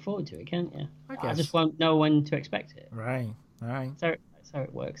still look forward to it, can't you? I guess. I just won't know when to expect it. Right. All right. That's how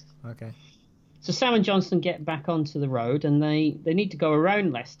it works. Okay. So Sam and Johnson get back onto the road, and they need to go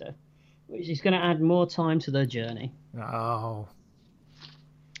around Leicester, which is going to add more time to their journey. Oh.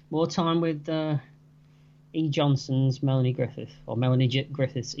 More time with E. Johnson's Melanie Griffith, or Melanie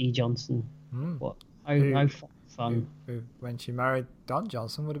Griffith's E. Johnson. What? Oh, fun. Who, when she married Don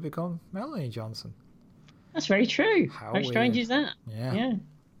Johnson, would have become Melanie Johnson. That's very true. How strange weird. is that? Yeah.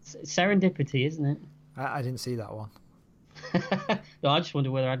 It's serendipity, isn't it? I didn't see that one. No, I just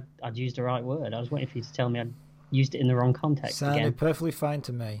wondered whether I'd used the right word. I was waiting for you to tell me I'd used it in the wrong context. Sounded again. perfectly fine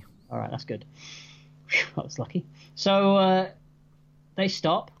to me. All right, that's good. Whew, that was lucky. So they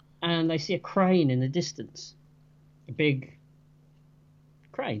stop, and they see a crane in the distance. A big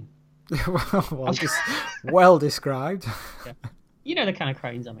crane. well described. Yeah. You know the kind of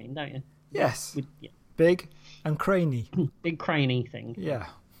cranes I mean, don't you? Yes. Big and craney. Big craney thing. Yeah.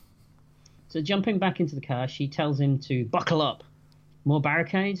 So jumping back into the car, she tells him to buckle up. More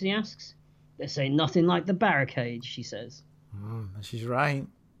barricades, he asks. This ain't nothing like the barricades, she says. She's right.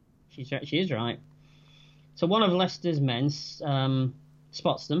 She is right. So one of Lester's men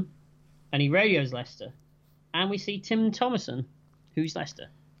spots them, and he radios Lester. And we see Tim Thomason. Who's Lester?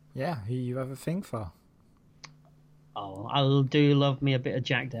 Yeah, who you have a thing for. Oh, I do love me a bit of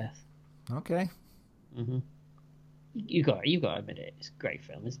Jack Death. Okay. Mm-hmm. You got to admit it. It's a great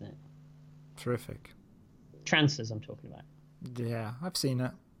film, isn't it? Terrific. Trancers, I'm talking about. Yeah, I've seen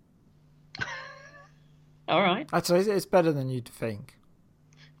it. All right. Actually, it's better than you'd think.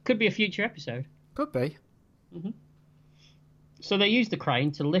 Could be a future episode. Could be. Mm-hmm. So they use the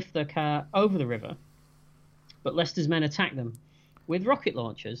crane to lift their car over the river, but Lester's men attack them with rocket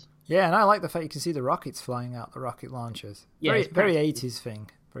launchers. Yeah, and I like the fact you can see the rockets flying out the rocket launchers. Yeah, very 80s thing.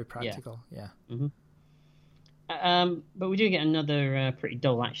 Very practical, yeah. Mm-hmm. But we do get another pretty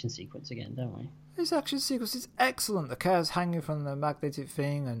dull action sequence again, don't we? This action sequence is excellent. The car's hanging from the magnetic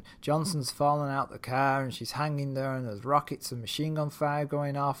thing, and Johnson's fallen out the car, and she's hanging there, and there's rockets and machine gun fire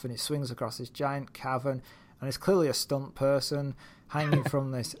going off, and it swings across this giant cavern, and it's clearly a stunt person hanging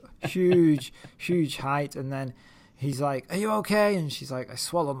from this huge, huge height, and then he's like, "Are you okay?" And she's like, "I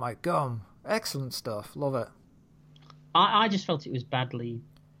swallowed my gum." Excellent stuff. Love it. I just felt it was badly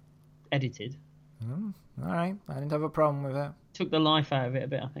edited. All right. I didn't have a problem with it. Took the life out of it a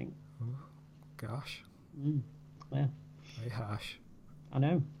bit, I think. Gosh. Yeah. Very harsh. I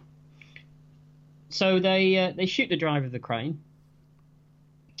know. So they shoot the driver of the crane,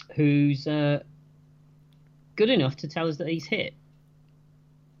 who's good enough to tell us that he's hit.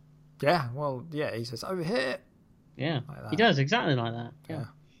 Yeah, well, yeah, he says, "I'm hit." Yeah, like he does, exactly like that. Yeah.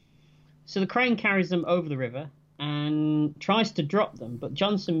 So the crane carries them over the river and tries to drop them, but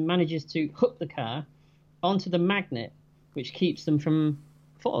Johnson manages to hook the car onto the magnet, which keeps them from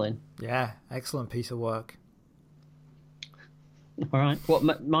falling. Yeah, excellent piece of work. All right.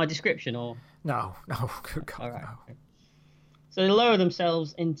 What, my description or? No, good God, All right. no. So they lower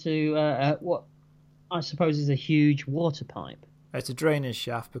themselves into what I suppose is a huge water pipe. It's a drainage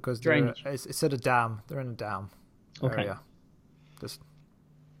shaft because it's at a dam. They're in a dam area.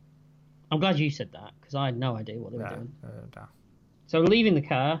 I'm glad you said that because I had no idea what they were doing. Dam. So leaving the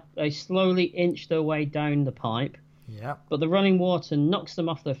car, they slowly inch their way down the pipe. Yep. But the running water knocks them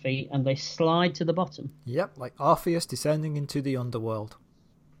off their feet and they slide to the bottom. Yep, like Orpheus descending into the underworld.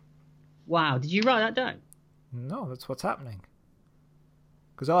 Wow, did you write that down? No, that's what's happening.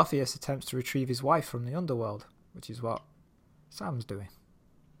 Because Orpheus attempts to retrieve his wife from the underworld, which is what Sam's doing.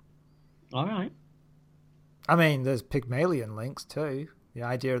 All right. I mean, there's Pygmalion links too. The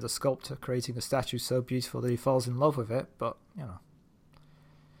idea of the sculptor creating a statue so beautiful that he falls in love with it, but, you know.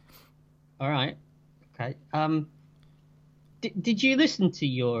 All right. Okay. Did you listen to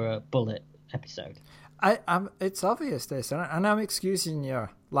your Bullet episode? It's obvious this, and I'm excusing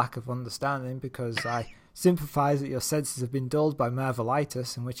your lack of understanding because I sympathise that your senses have been dulled by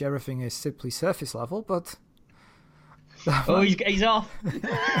Marvelitis, in which everything is simply surface level, but... Oh, he's off.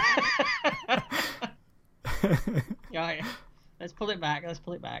 Yeah, let's pull it back.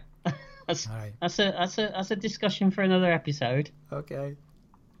 That's a discussion for another episode. Okay.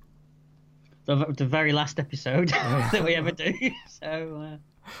 The very last episode that we ever do. So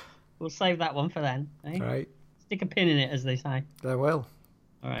we'll save that one for then. Eh? Right. Stick a pin in it, as they say. There will.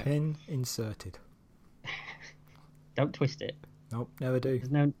 All right. Pin inserted. Don't twist it. Nope, never do.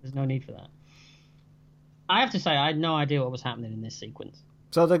 There's no need for that. I have to say, I had no idea what was happening in this sequence.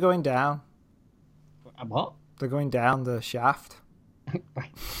 So they're going down. What? They're going down the shaft.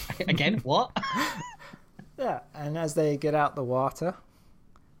 Again, what? Yeah, and as they get out the water,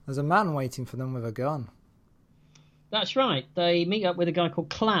 there's a man waiting for them with a gun. That's right. They meet up with a guy called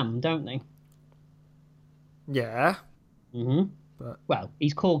Clam, don't they? Yeah. Mm-hmm. Well,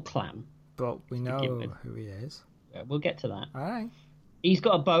 he's called Clam. But we know who he is. Yeah, we'll get to that. All right. He's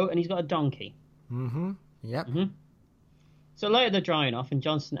got a boat and he's got a donkey. Mm-hmm. Yep. Mm-hmm. So later they're drying off and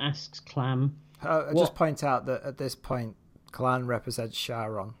Johnson asks Clam... I just point out that at this point, Clan represents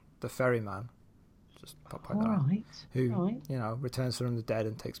Charon, the ferryman. Just point that out. Right. Who, you know, returns from the dead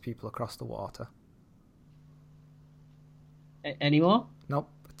and takes people across the water. Any more? Nope,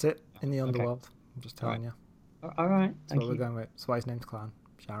 that's it. In the underworld. Okay. I'm just telling you. All right. That's what we're going with. That's why his name's Clan.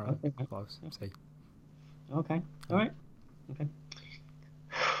 Charon. Okay. Close. See. Okay. All right. Okay.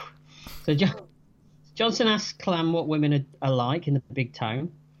 So Johnson asks Clam what women are like in the big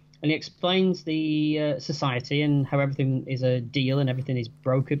town. And he explains the society and how everything is a deal and everything is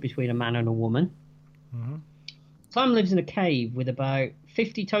brokered between a man and a woman. Mm-hmm. Clam lives in a cave with about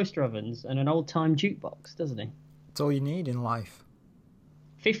 50 toaster ovens and an old-time jukebox, doesn't he? That's all you need in life.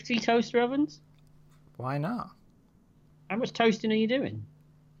 50 toaster ovens? Why not? How much toasting are you doing?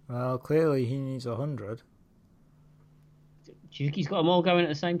 Well, clearly he needs 100. Do you think he's got them all going at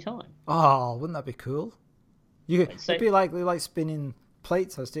the same time? Oh, wouldn't that be cool? It'd be like spinning...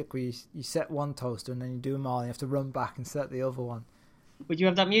 plates or stick where you set one toaster and then you do them all and you have to run back and set the other one. Would you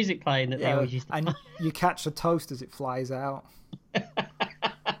have that music playing that they always used to play? And you catch the toast as it flies out.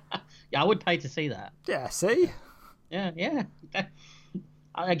 Yeah, I would pay to see that. Yeah, see? Yeah.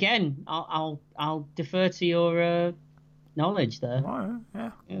 Again, I'll defer to your knowledge there. Oh,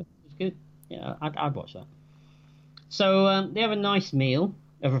 yeah. Yeah, it's good. Yeah, I'd watch that. So they have a nice meal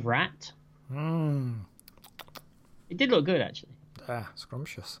of a rat. It did look good, actually.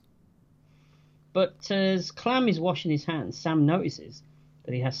 Scrumptious. But as Clam is washing his hands, Sam notices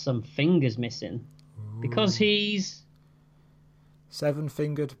that he has some fingers missing. Ooh. Because he's...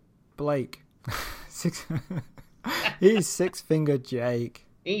 Seven-fingered Blake. He's six-fingered Jake.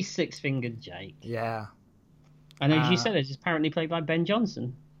 He's six-fingered Jake. Yeah. And as you said, it's apparently played by Ben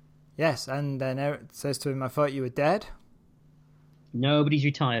Johnson. Yes, and then Eric says to him, I thought you were dead. Nobody's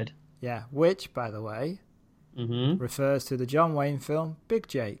retired. Yeah, which, by the way... refers to the John Wayne film Big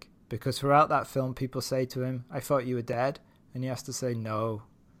Jake, because throughout that film people say to him, I thought you were dead, and he has to say no,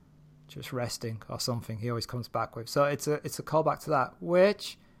 just resting or something. He always comes back with. So it's a callback to that,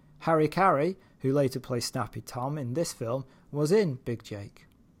 which Harry Carey, who later plays Snappy Tom in this film, was in Big Jake.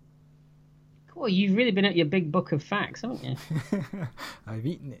 Cool, you've really been at your big book of facts, haven't you? I've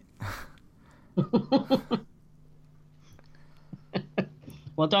eaten it.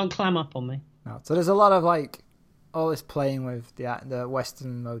 Well, don't clam up on me. No. So there's a lot of all this playing with the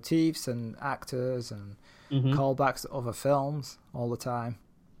Western motifs and actors and callbacks to other films all the time.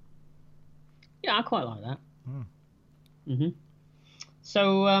 Yeah, I quite like that.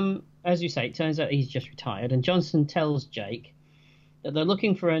 So, as you say, it turns out he's just retired, and Johnson tells Jake that they're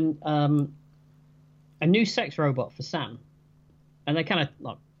looking for a new sex robot for Sam, and they kind of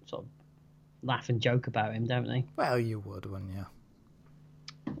like sort of laugh and joke about him, don't they? Well, you would, wouldn't you?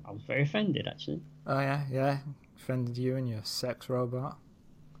 I was very offended, actually. Oh, yeah. Offended you and your sex robot?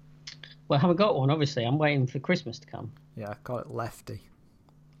 Well, I haven't got one, obviously. I'm waiting for Christmas to come. Yeah, I call it Lefty.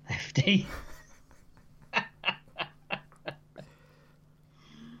 Lefty.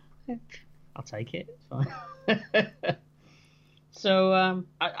 I'll take it. It's fine. So,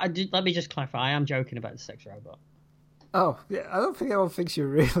 let me just clarify. I am joking about the sex robot. Oh, yeah, I don't think anyone thinks you're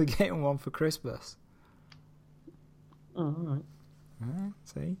really getting one for Christmas. Oh, all right.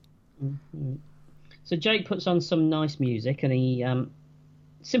 See? Mm-hmm. So Jake puts on some nice music, and he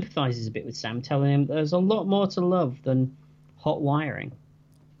sympathises a bit with Sam, telling him there's a lot more to love than hot wiring.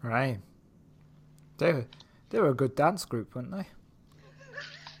 Right. They were a good dance group, weren't they?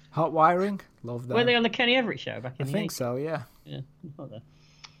 Hot Wiring, love them. Were they on the Kenny Everett show back in the 80s? I think so, yeah. Yeah, I thought that.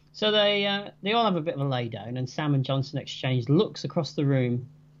 So they all have a bit of a lay down, and Sam and Johnson exchange looks across the room.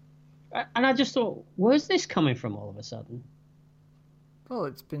 And I just thought, where's this coming from all of a sudden? Well,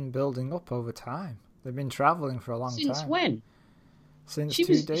 it's been building up over time. They've been travelling for a long time. Since when? Since She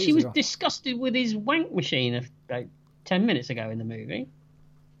 2 was days she was ago. disgusted with his wank machine about 10 minutes ago in the movie.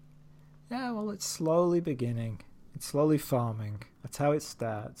 Yeah, well, it's slowly beginning. It's slowly forming. That's how it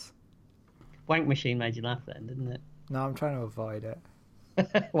starts. Wank machine made you laugh then, didn't it? No, I'm trying to avoid it.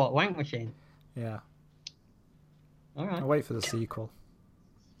 What, wank machine? Yeah. All right. I'll wait for the sequel.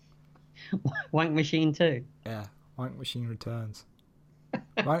 Wank machine 2. Yeah, Wank Machine returns.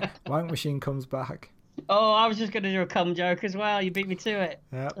 Wank Machine comes back. Oh, I was just going to do a cum joke as well. You beat me to it.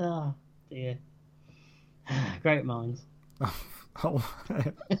 Yeah. Oh, dear. Great minds. Oh.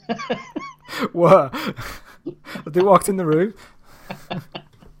 What? They walked in the room.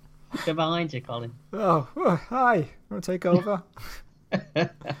 They're behind you, Colin. Oh, hi. Want to take over?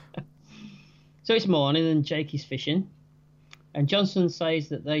 So it's morning and Jake is fishing. And Johnson says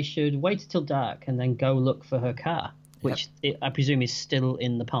that they should wait until dark and then go look for her car, which I presume is still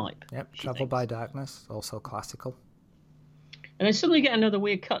in the pipe. Yep, Travel by Darkness, also classical. And then suddenly get another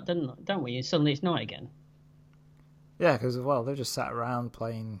weird cut, don't we? And suddenly it's night again. Yeah, because, well, they've just sat around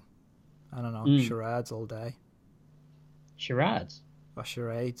playing, I don't know, charades all day. Charades? Or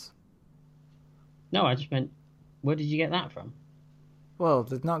charades. No, I just meant, where did you get that from? Well,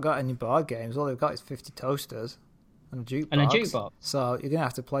 they've not got any board games. All they've got is 50 toasters and a jukebox. And a jukebox. So you're going to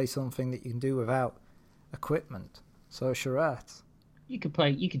have to play something that you can do without equipment. So charades. You could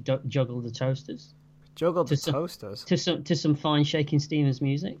juggle the toasters. Juggle the toasters? To some fine Shaking Stevens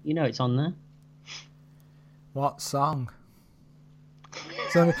music. You know it's on there. What song?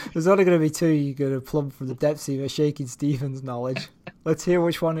 There's only going to be two you're going to plumb from the depths of your Shaking Stevens knowledge. Let's hear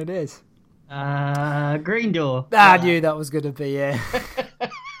which one it is. Green Door. I knew that was going to be it.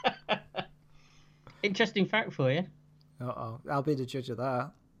 Interesting fact for you. Uh-oh. I'll be the judge of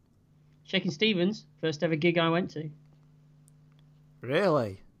that. Shaking Stevens, first ever gig I went to.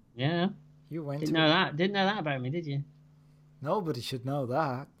 Really? Yeah. You went Didn't to know that. Didn't know that about me, did you? Nobody should know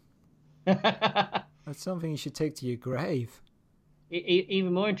that. That's something you should take to your grave.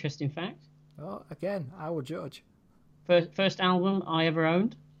 Even more interesting fact. Oh, again, I will judge. First album I ever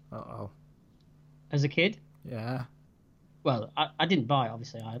owned. Uh-oh. As a kid. Yeah. Well, I didn't buy it,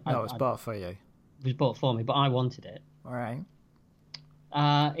 obviously. No, it was bought for you. It was bought for me, but I wanted it. All right.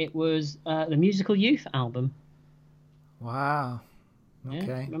 It was the Musical Youth album. Wow. Yeah,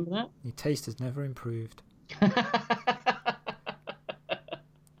 Okay. remember that? Your taste has never improved.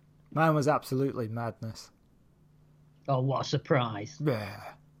 Mine was absolutely madness. Oh, what a surprise. Yeah.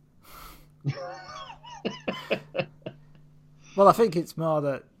 Well, I think it's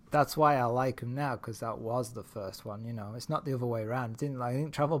more that's why I like them now, because that was the first one, you know. It's not the other way around. I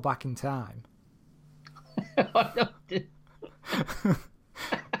didn't travel back in time. I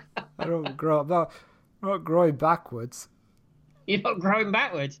don't grow up. I'm not growing backwards. You're not growing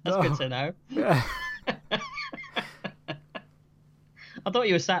backwards? That's good to know. Yeah. I thought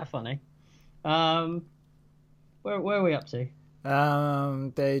you were sat funny. Where are we up to?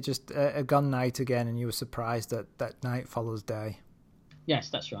 They just a gun night again, and you were surprised that night follows day. Yes,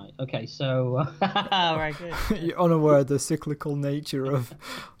 that's right. Okay, so very good. You're unaware of the cyclical nature of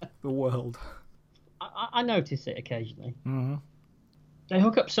the world. I notice it occasionally. Mm-hmm. They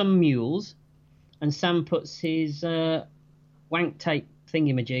hook up some mules, and Sam puts his wank tape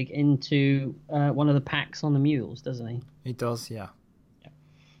thingamajig into one of the packs on the mules, doesn't he? He does, yeah.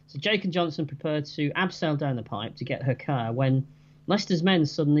 So Jake and Johnson prepare to abseil down the pipe to get her car when, Lester's men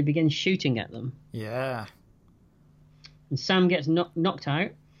suddenly begin shooting at them. Yeah. And Sam gets knocked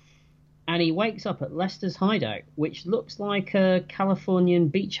out, and he wakes up at Lester's hideout, which looks like a Californian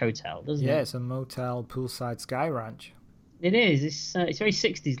beach hotel, doesn't it? Yeah, it's a motel poolside sky ranch. It is. It's very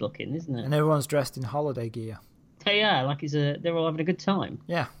 60s looking, isn't it? And everyone's dressed in holiday gear. Yeah, like they're all having a good time.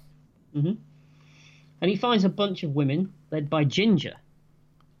 Yeah. And he finds a bunch of women led by Ginger.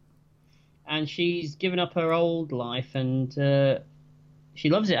 And she's given up her old life, and she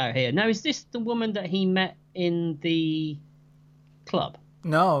loves it out here. Now, is this the woman that he met in the club?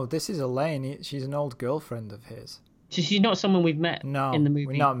 No, this is Elaine. She's an old girlfriend of his. So she's not someone we've met in the movie?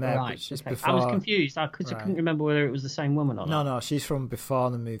 we've not met, right. but she's Okay. before... I was confused. I couldn't remember whether it was the same woman or not. No, she's from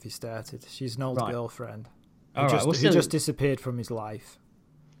before the movie started. She's an old girlfriend. All right. Who just disappeared from his life.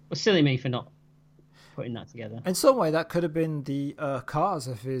 Well, silly me for not putting that together. In some way, that could have been the cause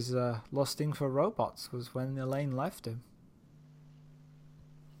of his lusting for robots, was when Elaine left him.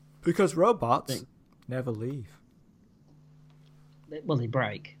 Because robots never leave. Well, they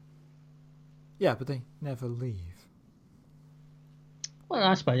break. Yeah, but they never leave. Well,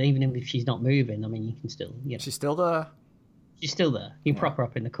 I suppose even if she's not moving, I mean, you can still... You know. She's still there? She's still there. You can prop her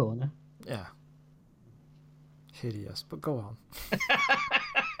up in the corner. Yeah. Hideous, but go on.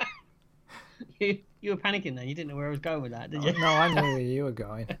 You were panicking then. You didn't know where I was going with that, did you? No, I knew where you were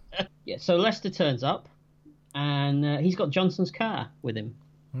going. Yeah, so Lester turns up, and he's got Johnson's car with him.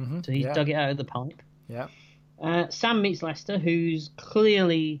 So he's dug it out of the pipe. Yeah. Sam meets Lester, who's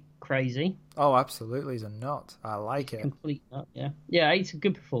clearly crazy. Oh, absolutely. He's a nut. I like it. Complete nut, yeah. Yeah, it's a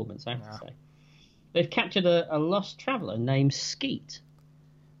good performance, I have to say. They've captured a lost traveller named Skeet.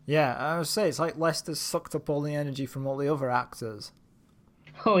 Yeah, I would say it's like Lester's sucked up all the energy from all the other actors.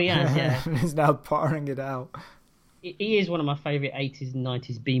 Oh, yeah. He's now pouring it out. He is one of my favourite 80s and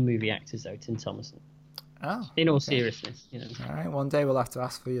 90s B-movie actors, though, Tim Thomerson. Oh. In all seriousness, you know. All right, one day we'll have to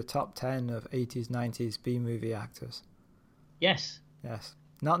ask for your top 10 of 80s, 90s B-movie actors. Yes. Yes.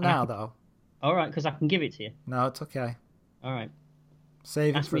 Not now, though. All right, because I can give it to you. No, it's okay. All right.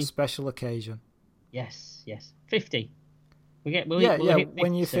 Save it for a special occasion. Yes. 50. We'll hit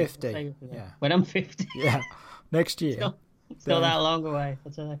when you're 50. Yeah. When I'm 50. Yeah. Next year. Still that long away.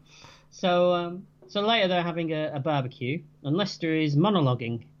 That's all right. So later they're having a barbecue, and Lester is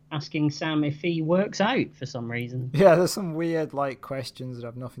monologuing, asking Sam if he works out for some reason. Yeah, there's some weird questions that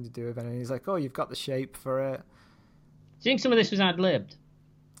have nothing to do with anything. He's like, "Oh, you've got the shape for it." Do you think some of this was ad-libbed?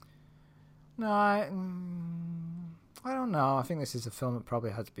 No, I don't know. I think this is a film that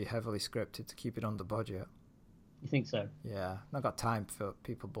probably had to be heavily scripted to keep it under budget. You think so? Yeah, not got time for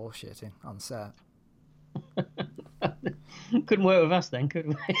people bullshitting on set. Couldn't work with us then, could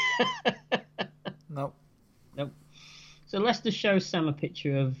we? Nope. So Lester shows Sam a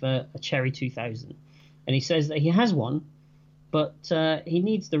picture of a Cherry 2000, and he says that he has one, but he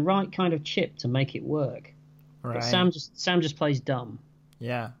needs the right kind of chip to make it work. Right. But Sam just plays dumb.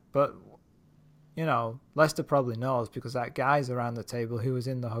 Yeah, but Lester probably knows because that guy's around the table who was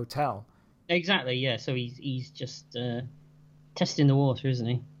in the hotel. Exactly. Yeah. So he's just testing the water, isn't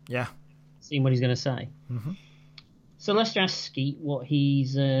he? Yeah. Seeing what he's going to say. Mm-hmm. So Lester asks Skeet what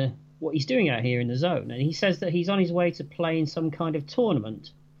he's doing out here in the zone, and he says that he's on his way to play in some kind of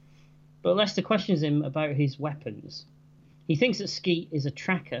tournament. But Lester questions him about his weapons. He thinks that Skeet is a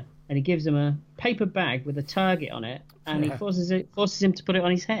tracker, and he gives him a paper bag with a target on it, and he forces him to put it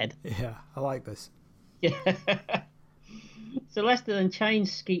on his head. Yeah, I like this. Yeah. So Lester then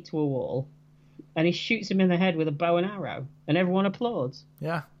chains Skeet to a wall, and he shoots him in the head with a bow and arrow, and everyone applauds.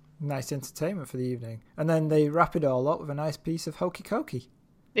 Yeah, nice entertainment for the evening. And then they wrap it all up with a nice piece of hokey cokey.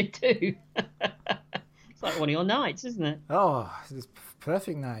 They do. It's like one of your nights, isn't it? Oh, it's a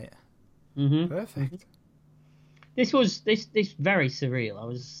perfect night. Mm-hmm. Perfect. Mm-hmm. This was very surreal. I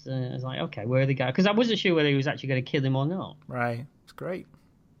was like, okay, where are they going? Because I wasn't sure whether he was actually going to kill him or not. Right. It's great.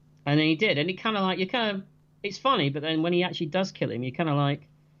 And then he did, and it kind of it's funny, but then when he actually does kill him, you're kind of like,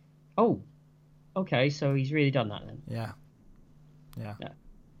 oh, okay, so he's really done that then. Yeah.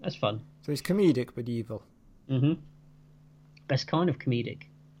 That's fun. So he's comedic but evil. Mm-hmm. Best kind of comedic.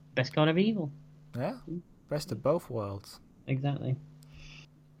 Best kind of evil. Yeah. Best of both worlds. Exactly.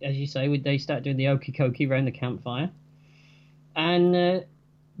 As you say, they start doing the okie dokie around the campfire. And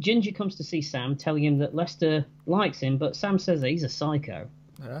Ginger comes to see Sam, telling him that Lester likes him, but Sam says that he's a psycho.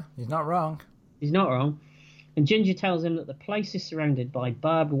 Yeah, he's not wrong. He's not wrong. And Ginger tells him that the place is surrounded by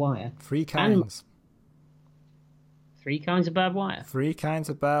barbed wire. 3 kinds. 3 kinds of barbed wire? 3 kinds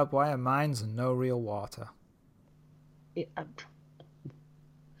of barbed wire, mines, and no real water.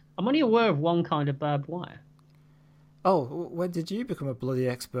 I'm only aware of 1 kind of barbed wire. Oh, when did you become a bloody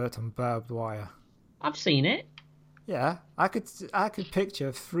expert on barbed wire? I've seen it. Yeah, I could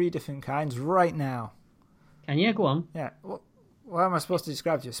picture 3 different kinds right now. Can you? Go on. Yeah. What am I supposed to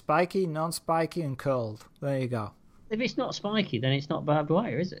describe to you? Spiky, non-spiky, and curled. There you go. If it's not spiky, then it's not barbed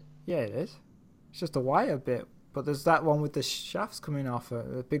wire, is it? Yeah, it is. It's just a wire bit. But there's that one with the shafts coming off,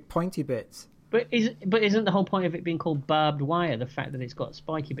 the big pointy bits. But isn't the whole point of it being called barbed wire the fact that it's got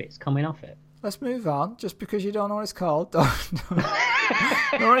spiky bits coming off it? Let's move on. Just because you don't know what it's called, don't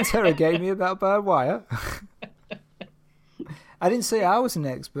interrogate me about barbed wire. I didn't say I was an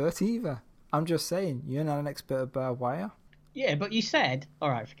expert either. I'm just saying, you're not an expert at barbed wire. Yeah, but you said... All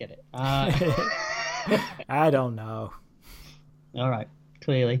right, forget it. I don't know. All right,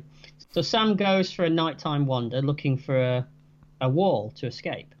 clearly. So Sam goes for a nighttime wander looking for a wall to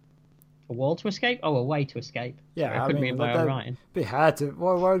escape. A wall to escape? Oh, a way to escape. Yeah, sorry, I couldn't read my own writing. It'd be hard to...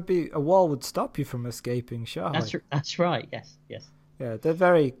 Well, why would be... A wall would stop you from escaping, surely. That's right, yes. Yeah, they're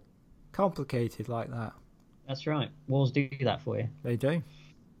very complicated like that. That's right. Walls do that for you. They do.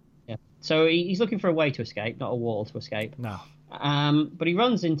 Yeah. So he's looking for a way to escape, not a wall to escape. No. But he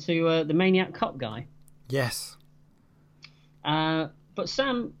runs into the maniac cop guy. Yes. But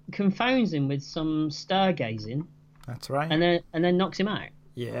Sam confounds him with some stargazing. That's right. And then knocks him out.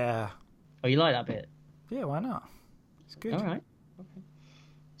 Yeah. Oh, you like that bit? Yeah, why not? It's good. All right. Okay.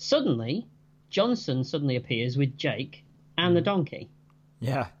 Suddenly, Johnson suddenly appears with Jake and the donkey.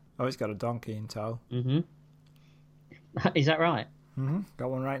 Yeah. Oh, he's got a donkey in tow. Mm-hmm. Is that right? Mm-hmm.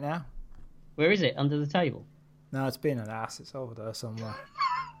 Got one right now. Where is it? Under the table? No, it's being an ass. It's over there somewhere.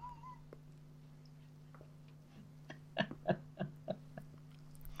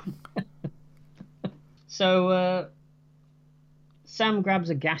 So Sam grabs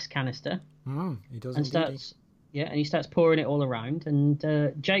a gas canister. He does and he starts pouring it all around. And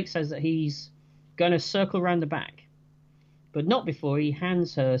Jake says that he's going to circle around the back, but not before he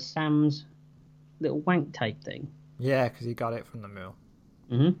hands her Sam's little wank tape thing. Yeah, because he got it from the mill.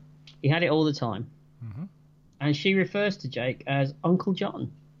 Mm-hmm. He had it all the time. Mm-hmm. And she refers to Jake as Uncle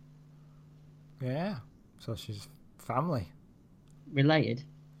John. Yeah, so she's family. Related.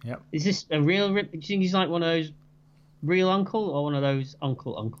 Yep. Is this a real... Do you think he's like one of those real uncle or one of those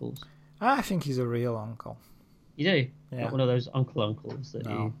uncles? I think he's a real uncle. You do? Yeah. Not one of those uncles that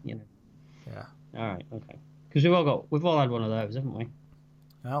No. you know. Yeah. All right, okay. Because we've all had one of those, haven't we?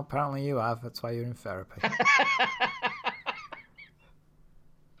 Well, apparently you have. That's why you're in therapy.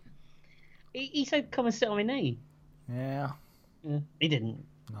 He said, "Come and sit on my knee." Yeah. Yeah. He didn't.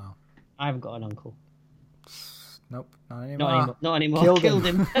 No. I haven't got an uncle. Nope. Not anymore. Not anymore. Killed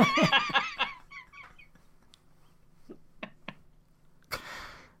him.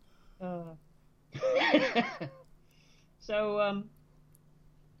 So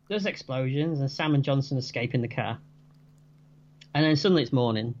there's explosions and Sam and Johnson escape in the car, and then suddenly it's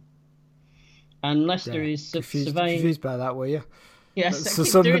morning, and Lester is surveying. Confused by that, were you? Yes, So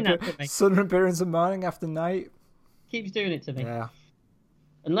keeps doing that to me. Sun appearance of morning after night. Keeps doing it to me. Yeah.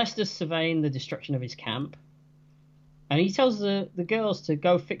 And Lester's surveying the destruction of his camp, and he tells the girls to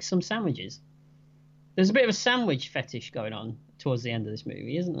go fix some sandwiches. There's a bit of a sandwich fetish going on towards the end of this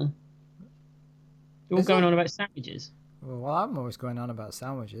movie, isn't there? They're all going on about sandwiches. Well, I'm always going on about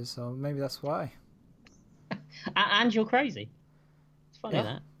sandwiches, so maybe that's why. And you're crazy. It's funny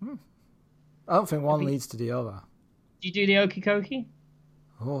Yeah. that. I don't think one leads to the other. Do you do the okie dokie?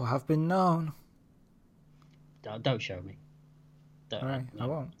 Oh, have been known. Don't show me. All right, I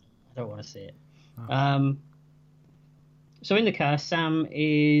won't. I don't want to see it. Oh. So in the car, Sam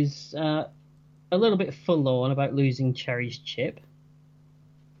is a little bit forlorn about losing Cherry's chip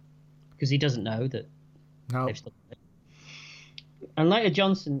because he doesn't know that they've still got it. And later,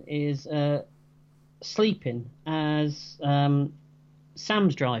 Johnson is sleeping as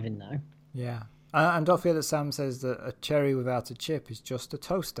Sam's driving now. Yeah. And don't forget that Sam says that a cherry without a chip is just a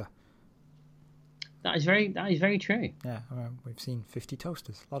toaster. That is very true. Yeah, we've seen 50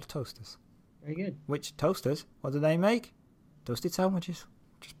 toasters. A lot of toasters. Very good. Which toasters? What do they make? Toasted sandwiches.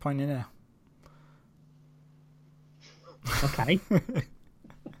 Just pointing out. Okay.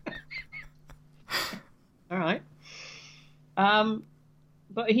 All right.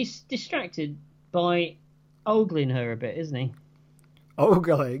 But he's distracted by ogling her a bit, isn't he?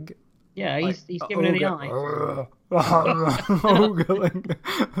 Ogling? Yeah, he's giving her the eye. Ogling.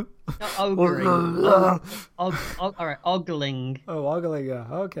 Not ogling. All right, ogling. Oh, ogling.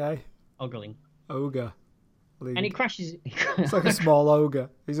 Okay. Ogling. Ogre. And he crashes. It's like a small ogre.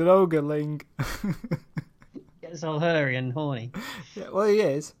 He's an ogreling. Gets all hairy and horny. Yeah, well, he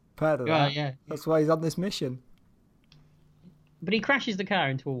is. Part of that. Yeah. That's why he's on this mission. But he crashes the car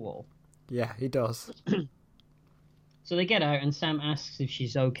into a wall. Yeah, he does. So they get out, and Sam asks if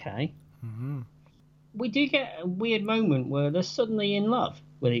she's okay. Mm-hmm. we do get a weird moment where they're suddenly in love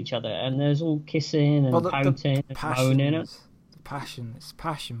with each other, and there's all kissing and pouting and moaning. It's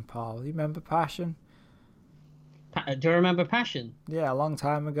passion, Paul. You remember passion? Do you remember passion? Yeah, a long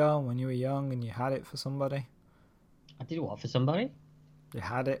time ago when you were young and you had it for somebody. I did what for somebody? You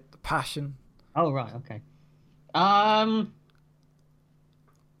had it, the passion. Oh right, okay. I'm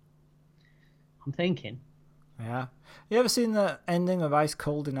thinking. Yeah. You ever seen the ending of Ice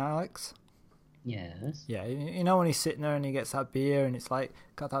Cold in Alex? Yes. Yeah, you know when he's sitting there and he gets that beer and it's like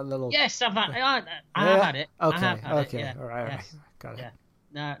got that little. Yes, I've had. I have had it. Okay. I have had Okay. It, yeah. All right. Yes. Got it.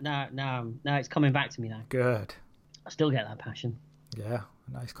 Yeah. No, it's coming back to me now. Good. I still get that passion. Yeah,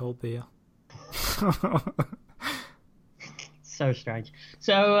 a nice cold beer. So strange.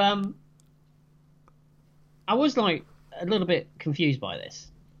 So I was like a little bit confused by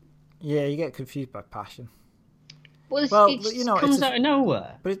this. Yeah, you get confused by passion. Well, it comes out of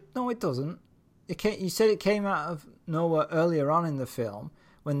nowhere. But it doesn't. You said it came out of nowhere earlier on in the film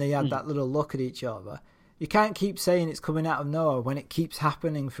when they had that little look at each other. You can't keep saying it's coming out of nowhere when it keeps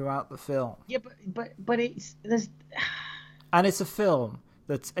happening throughout the film. Yeah, but there's. And it's a film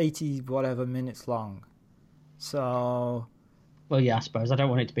that's 80 whatever minutes long, so. Well, yeah, I suppose I don't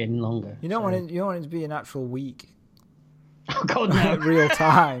want it to be any longer. You don't want it to be an actual week. Oh God, no! Real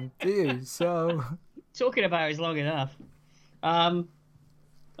time, do you? So. Talking about it is long enough. All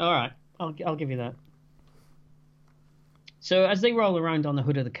right, I'll give you that. So as they roll around on the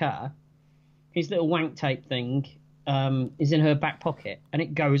hood of the car, his little wank tape thing is in her back pocket, and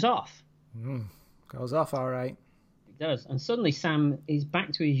it goes off. Goes off, all right. It does, and suddenly Sam is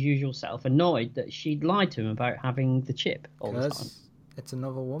back to his usual self, annoyed that she'd lied to him about having the chip all the time. It's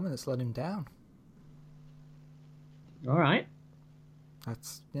another woman that's let him down. All right.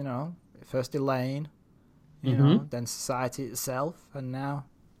 That's, first Elaine, then society itself, and now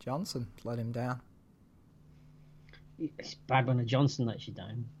Johnson let him down. It's bad when a Johnson lets you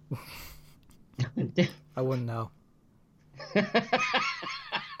down. I wouldn't know.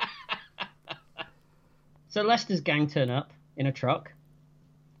 So Lester's gang turn up in a truck,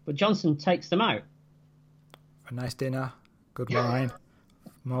 but Johnson takes them out. A nice dinner, good wine,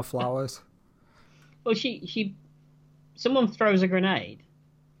 more flowers. Well, someone throws a grenade.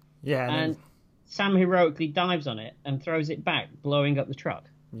 Yeah. And Sam heroically dives on it and throws it back, blowing up the truck.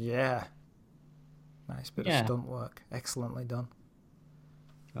 Yeah. Nice bit of stunt work. Excellently done.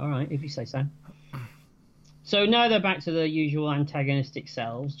 All right, if you say so. So now they're back to their usual antagonistic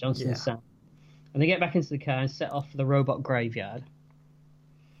selves, Johnson and Sam. And they get back into the car and set off for the robot graveyard.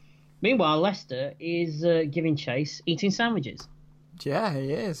 Meanwhile, Lester is giving chase, eating sandwiches. Yeah,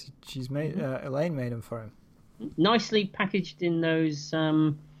 he is. She's made Elaine made them for him. Nicely packaged in those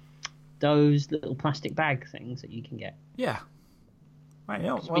little plastic bag things that you can get. Yeah. Right, you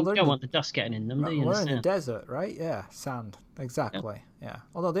don't want the dust getting in them, do you? We're in the desert, right? Yeah, sand. Exactly. Yeah.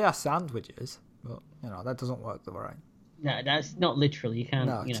 Although they are sandwiches, but that doesn't work the right. No, that's not literally. You can't.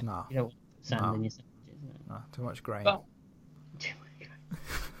 No, it's not. You don't want sand in your sandwiches. No, too much grain. But,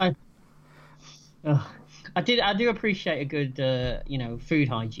 I do appreciate a good food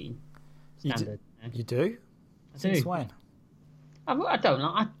hygiene standard. You do? Since when? I don't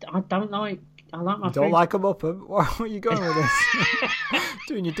like. I like my. You don't like them up? Where are you going with this?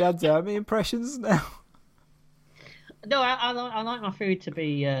 Doing your dad's army impressions now? No, I like my food to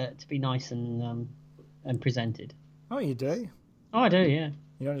be nice and presented. Oh, you do? Oh, I do. Yeah.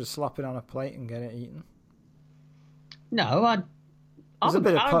 You don't just slap it on a plate and get it eaten. No,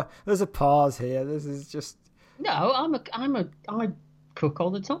 there's a pause here. This is just. No, I cook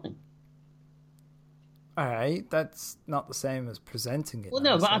all the time. All right, that's not the same as presenting it. Well,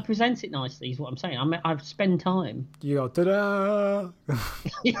 no, but I present it nicely. Is what I'm saying. I spend time. You go ta-da,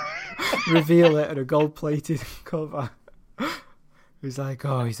 reveal it at a gold-plated cover. He's like,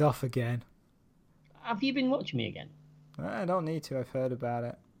 oh, he's off again. Have you been watching me again? I don't need to. I've heard about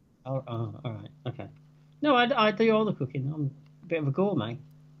it. Oh, all right, okay. No, I do all the cooking. I'm a bit of a gourmet.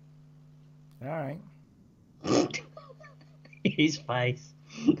 All right. His face.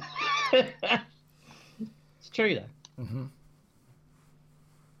 It's true though. Mm-hmm.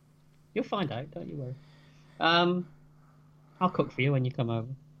 You'll find out, don't you worry. I'll cook for you when you come over.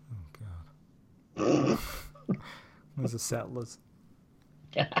 Oh God. There's the settlers.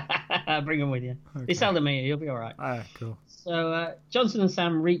 Bring them with you. Okay. They seldom here. You'll be all right. All right, cool. So Johnson and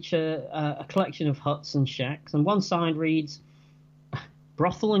Sam reach a collection of huts and shacks, and one sign reads,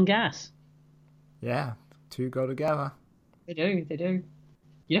 "Brothel and gas." Yeah, two go together. They do.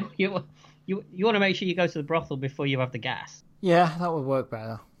 You want to make sure you go to the brothel before you have the gas. Yeah, that would work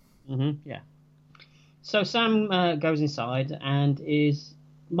better. Yeah. So Sam goes inside and is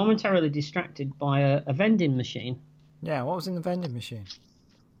momentarily distracted by a vending machine. Yeah, what was in the vending machine?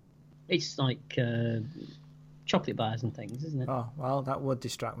 It's like chocolate bars and things, isn't it? Oh, well, that would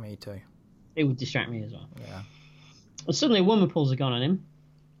distract me too. It would distract me as well. Yeah. Well, suddenly a woman pulls a gun on him,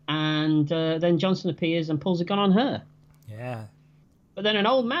 and then Johnson appears and pulls a gun on her. Yeah. But then an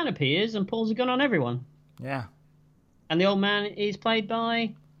old man appears and pulls a gun on everyone. Yeah. And the old man is played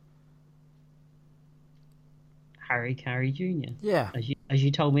by Harry Carey Jr. Yeah. As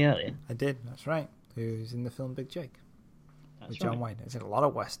you told me earlier. I did, that's right. Who's in the film Big Jake. That's with John Wayne. It's in a lot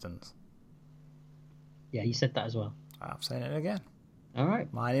of westerns. Yeah, you said that as well. I've seen it again. All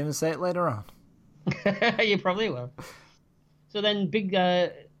right. Might even say it later on. You probably will. So then Big, I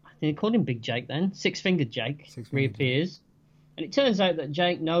think they called him Big Jake then. Six-Fingered Jake reappears. And it turns out that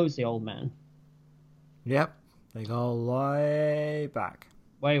Jake knows the old man. Yep. They go way back.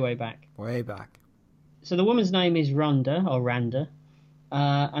 Way, way back. Way back. So the woman's name is Rhonda, or Randa.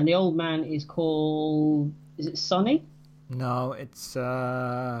 And the old man is called... Is it Sonny? No, it's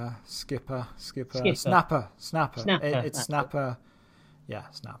Skipper. Snapper. It's Snapper. Yeah,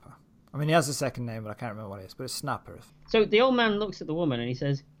 Snapper. I mean, he has a second name, but I can't remember what it is. But it's Snapper. So the old man looks at the woman and he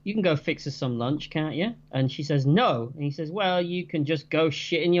says, "You can go fix us some lunch, can't you?" And she says, "No." And he says, "Well, you can just go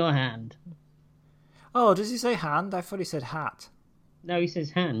shit in your hand." Oh, does he say hand? I thought he said hat. No, he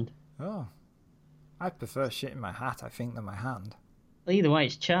says hand. Oh. I prefer shit in my hat, I think, than my hand. Well, either way,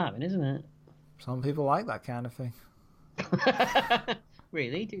 it's charming, isn't it? Some people like that kind of thing.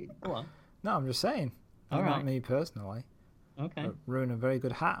 Really? What? No, I'm just saying. All right. Not me personally. Okay. But ruin a very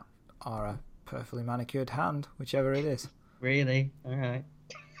good hat or a perfectly manicured hand, whichever it is. Really? All right.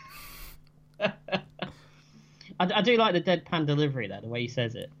 I do like the deadpan delivery there, the way he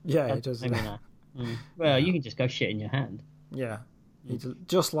says it. Yeah, he does. Well, you can just go shit in your hand. Yeah. He's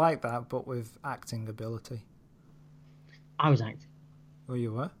just like that, but with acting ability. I was acting. Oh,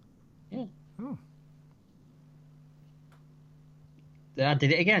 you were? Yeah. Oh. I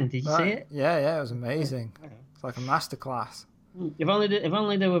did it again. Did you see it? Yeah, it was amazing. Yeah. It's like a masterclass. If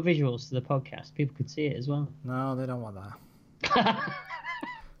only there were visuals to the podcast, people could see it as well. No, they don't want that.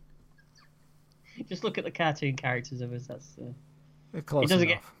 Just look at the cartoon characters of us. That's close enough.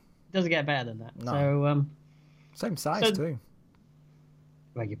 It doesn't get better than that. No. So same size too.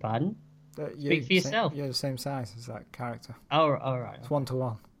 Beg your pardon? Speak for yourself. You're the same size as that character. Oh, all right. It's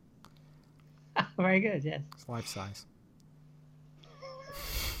 1-to-1. Very good. Yes. It's life size.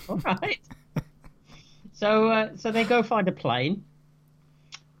 All right. So they go find a plane,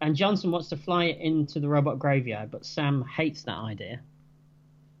 and Johnson wants to fly it into the robot graveyard, but Sam hates that idea.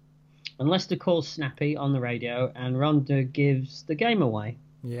 And Lester calls Snappy on the radio, and Rhonda gives the game away.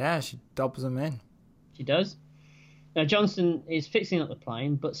 Yeah, she dobs them in. She does. Now, Johnson is fixing up the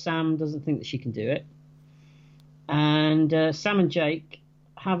plane, but Sam doesn't think that she can do it. And Sam and Jake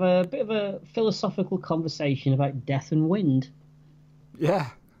have a bit of a philosophical conversation about death and wind.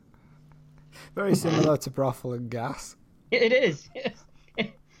 Yeah. Very similar to brothel and gas. It is.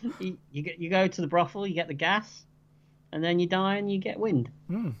 You go to the brothel, you get the gas, and then you die and you get wind.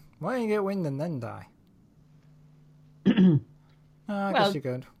 Why don't you get wind and then die? I guess you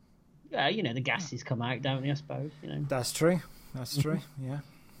could. Yeah, the gases come out, don't they, I suppose? That's true. Yeah.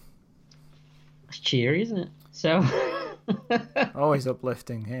 That's cheery, isn't it? So... Always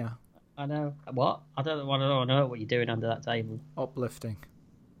uplifting here. I know. What? I don't know what you're doing under that table. Uplifting.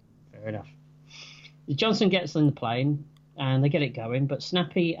 Fair enough. Johnson gets in the plane, and they get it going, but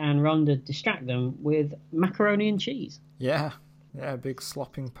Snappy and Rhonda distract them with macaroni and cheese. Yeah, a big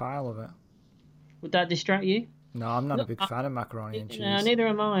slopping pile of it. Would that distract you? No, I'm not a big fan of macaroni and cheese. No, neither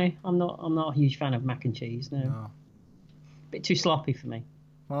am I. I'm not a huge fan of mac and cheese, no. Bit too sloppy for me.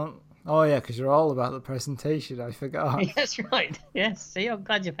 Well, oh yeah, because you're all about the presentation, I forgot. That's right. Yes, see, I'm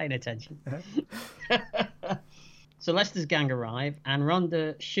glad you're paying attention. So Lester's gang arrive, and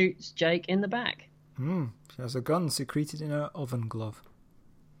Rhonda shoots Jake in the back. She has a gun secreted in her oven glove.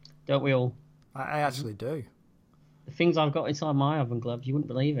 Don't we all? I actually do. The things I've got inside my oven gloves, you wouldn't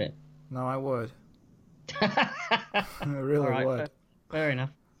believe it. No, I would. I really would. Fair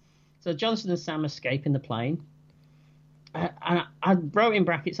enough. So Johnson and Sam escape in the plane. And I wrote in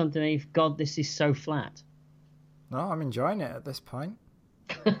brackets underneath, God, this is so flat. No, I'm enjoying it at this point.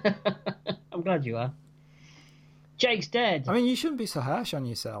 I'm glad you are. Jake's dead. I mean, you shouldn't be so harsh on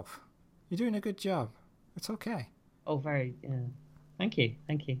yourself. You're doing a good job. It's okay. Oh, Thank you.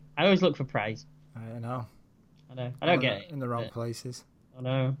 I always look for praise. I know. I don't get it. In the wrong places. I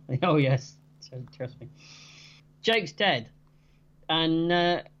know. Oh, yes. Trust me. Jake's dead. And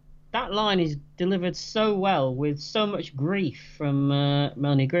that line is delivered so well with so much grief from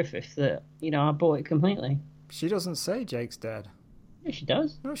Melanie Griffith that, I bought it completely. She doesn't say Jake's dead. Yeah, she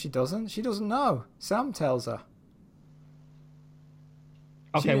does. No, she doesn't. She doesn't know. Sam tells her.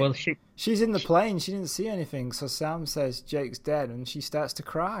 Okay, well, she's in the plane. She didn't see anything, so Sam says Jake's dead, and she starts to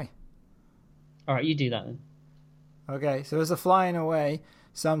cry. All right, you do that then. Okay, so as they're flying away,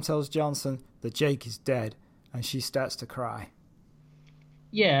 Sam tells Johnson that Jake is dead, and she starts to cry.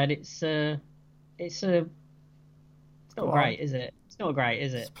 Yeah, and it's not great, is it? It's not great,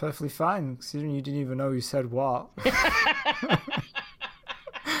 is it? It's perfectly fine, considering you didn't even know who said what.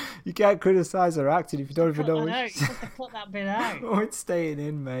 You can't criticise her acting if you don't even know. You have to cut that bit out. Oh, it's staying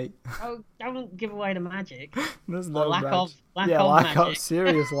in, mate. Oh, don't give away the magic. There's no lack magic. of magic.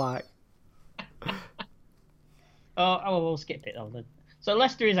 Serious lack. Oh, we'll skip it then. So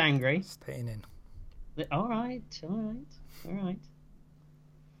Lester is angry. Staying in. All right.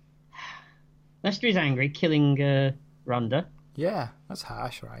 Lester is angry, killing Rhonda. Yeah, that's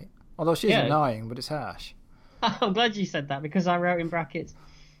harsh, right? Although she's annoying, but it's harsh. I'm glad you said that because I wrote in brackets,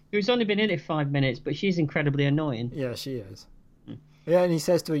 who's only been in it 5 minutes, but she's incredibly annoying. Yeah, she is. Yeah, and he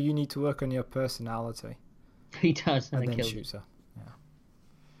says to her, you need to work on your personality. He does, and then kills shoots her. Yeah.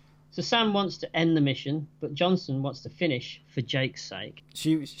 So Sam wants to end the mission, but Johnson wants to finish for Jake's sake.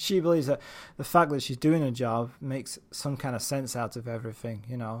 She believes that the fact that she's doing a job makes some kind of sense out of everything.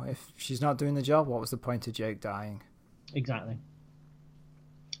 You know, if she's not doing the job, what was the point of Jake dying? Exactly.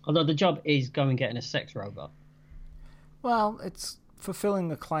 Although the job is going and getting a sex robot. Well, it's fulfilling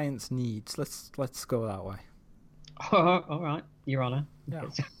the client's needs. Let's go that way. All right, Your Honour. Yeah.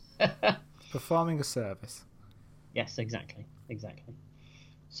 Performing a service. Yes, exactly.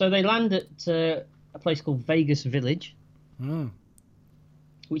 So they land at a place called Vegas Village,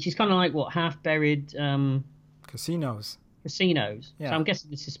 which is kind of like half-buried casinos. Yeah. So I'm guessing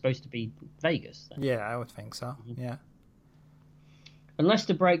this is supposed to be Vegas. Then. Yeah, I would think so. Mm-hmm. Yeah. And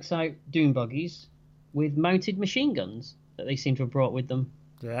Lester breaks out dune buggies with mounted machine guns that they seem to have brought with them.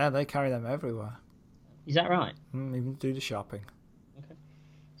 Yeah, they carry them everywhere. Is that right? Even do the shopping. Okay.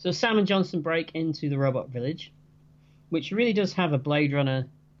 So Sam and Johnson break into the robot village, which really does have a Blade Runner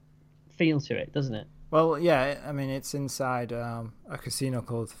feel to it, doesn't it? Well, yeah, I mean, it's inside a casino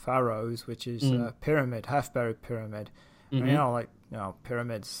called Pharaoh's, which is a pyramid, half-buried pyramid. Mm-hmm. And,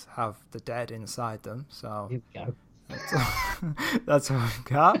 pyramids have the dead inside them, so... Here we go. That's what we've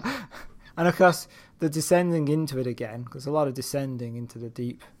got. And of course, the descending into it again, because a lot of descending into the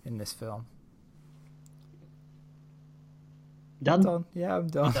deep in this film. Done? Yeah, I'm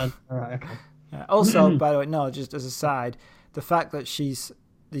done. Done. All right, okay. Yeah. Also, by the way, no, just as a side, the fact that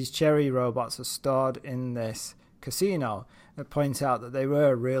these cherry robots are stored in this casino, it points out that they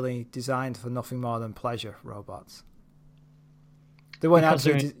were really designed for nothing more than pleasure robots. They weren't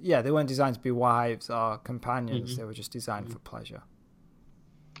they weren't designed to be wives or companions. Mm-hmm. They were just designed for pleasure.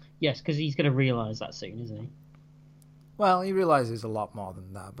 Yes, because he's going to realise that soon, isn't he? Well, he realises a lot more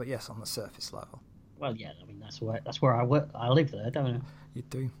than that, but yes, on the surface level. Well, yeah, I mean that's where I work. I live there, don't I? You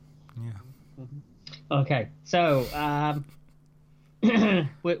do, yeah. Mm-hmm. Okay, so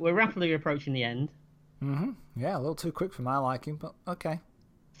we're rapidly approaching the end. Mm-hmm. Yeah, a little too quick for my liking, but okay.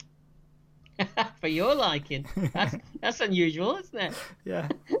 For your liking, that's unusual, isn't it? Yeah,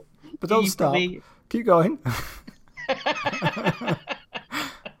 but don't stop. Keep going.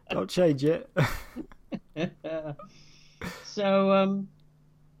 Don't change it. So,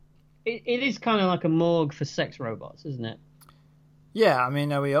 it is kind of like a morgue for sex robots, isn't it? Yeah, I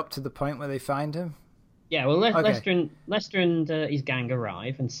mean, are we up to the point where they find him? Yeah, well, Lester and his gang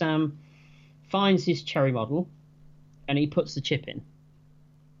arrive, and Sam finds his cherry model, and he puts the chip in.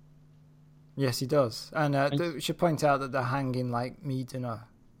 Yes, he does. And we should point out that they're hanging like meat in a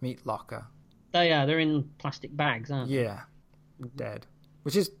meat locker. They're in plastic bags, aren't they? Yeah, dead.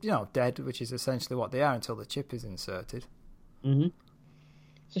 Which is, dead, which is essentially what they are until the chip is inserted. Mm-hmm.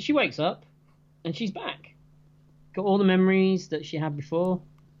 So she wakes up, and she's back. Got all the memories that she had before.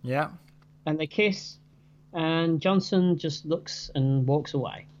 Yeah. And they kiss, and Johnson just looks and walks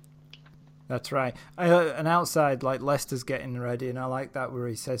away. That's right. And outside, like, Lester's getting ready, and I like that where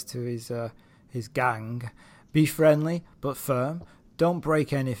he says to his gang, be friendly, but firm. Don't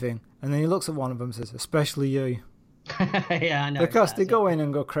break anything. And then he looks at one of them and says, especially you. Yeah, I know. Because they go in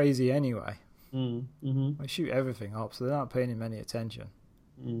and go crazy anyway. Mm-hmm. They shoot everything up, so they're not paying him any attention.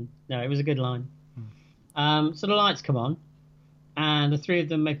 No, it was a good line. So the lights come on, and the three of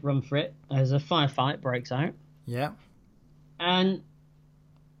them make a run for it as a firefight breaks out. Yeah. And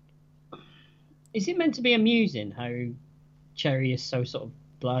is it meant to be amusing how Cherry is so sort of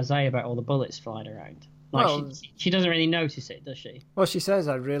blasé about all the bullets flying around? Like, well, she doesn't really notice it, does she? Well, she says,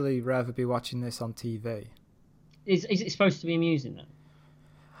 I'd really rather be watching this on TV. Is it supposed to be amusing, though?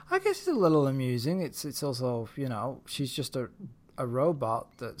 I guess it's a little amusing. It's also, she's just a a robot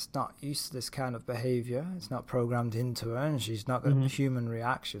that's not used to this kind of behavior. It's not programmed into her, and she's not got human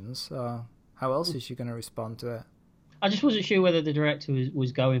reactions. So how else is she going to respond to it? I just wasn't sure whether the director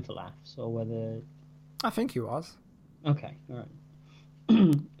was going for laughs or whether... I think he was. Okay, all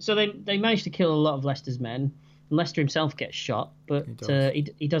right. So they managed to kill a lot of Lester's men. And Lester himself gets shot, but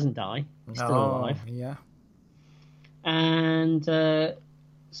he doesn't die. He's still alive. Yeah. And so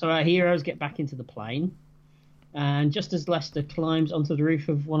our heroes get back into the plane. And just as Lester climbs onto the roof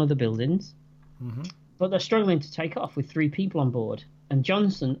of one of the buildings, but they're struggling to take off with 3 people on board. And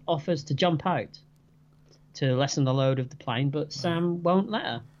Johnson offers to jump out to lessen the load of the plane, but Sam won't let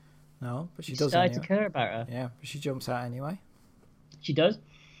her. No, but she does. Started to care about her. Yeah, but she jumps out anyway. She does.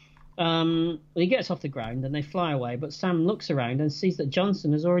 He gets off the ground and they fly away, but Sam looks around and sees that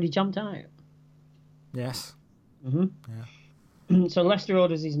Johnson has already jumped out. Yes. Yeah. So Lester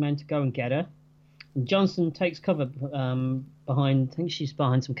orders his men to go and get her. And Johnson takes cover behind, I think she's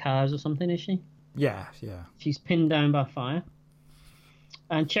behind some cars or something, is she? Yeah. She's pinned down by fire.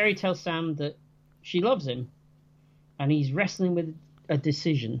 And Cherry tells Sam that she loves him. And he's wrestling with a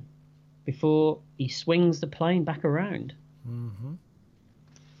decision before he swings the plane back around.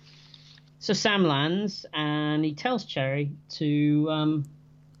 So Sam lands and he tells Cherry to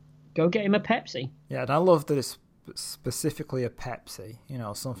go get him a Pepsi. Yeah, and I love that it's specifically a Pepsi. You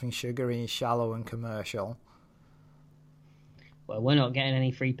know, something sugary, shallow, and commercial. Well, we're not getting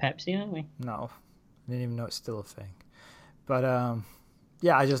any free Pepsi, are we? No, I didn't even know it's still a thing. But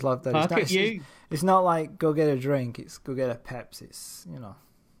yeah, I just love that. It's not like go get a drink; it's go get a Pepsi. It's, you know.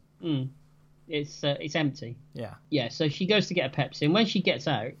 It's empty. Yeah. Yeah. So she goes to get a Pepsi, and when she gets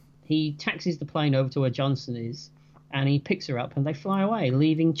out, he taxis the plane over to where Johnson is, and he picks her up, and they fly away,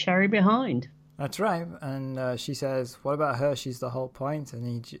 leaving Cherry behind. That's right. And she says, "What about her? She's the whole point."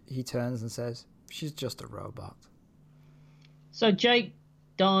 And he turns and says, "She's just a robot." So Jake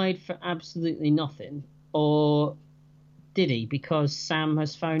died for absolutely nothing, or did he? Because Sam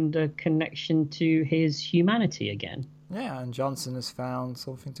has found a connection to his humanity again. Yeah, and Johnson has found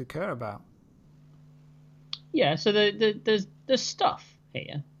something to care about. Yeah, so there's stuff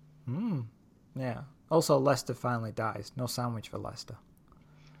here. Yeah. Also, Lester finally dies. No sandwich for Lester.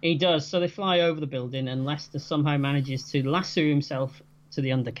 He does. So they fly over the building, and Lester somehow manages to lasso himself to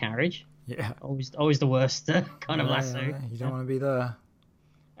the undercarriage. Yeah. Always the worst kind of lasso. Yeah. You don't want to be there.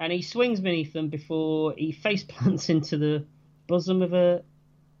 And he swings beneath them before he face plants into the bosom of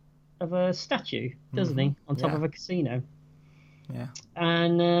a statue, doesn't he? On top of a casino. Yeah.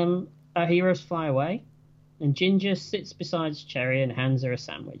 And our heroes fly away, and Ginger sits beside Cherry and hands her a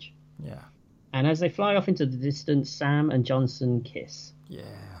sandwich. Yeah. And as they fly off into the distance, Sam and Johnson kiss.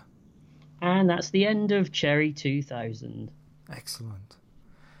 Yeah. And that's the end of Cherry 2000. Excellent.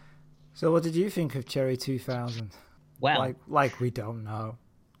 So what did you think of Cherry 2000? Well, like we don't know.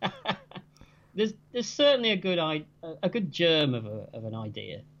 There's certainly a good germ of an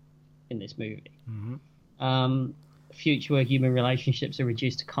idea in this movie. A future where human relationships are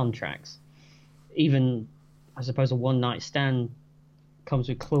reduced to contracts. Even, I suppose, a one-night stand comes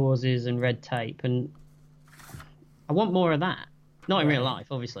with clauses and red tape, and I want more of that. Not in real life,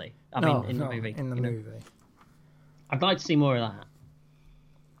 obviously. I mean, in the movie. In the movie. I'd like to see more of that.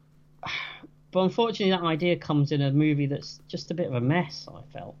 But unfortunately, that idea comes in a movie that's just a bit of a mess, I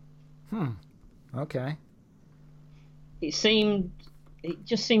felt. Okay. It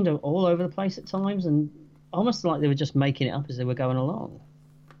just seemed all over the place at times, and almost like they were just making it up as they were going along.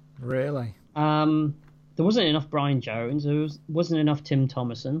 Really? There wasn't enough Brian Jones. There wasn't enough Tim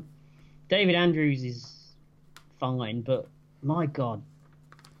Thomerson. David Andrews is fine, but my God,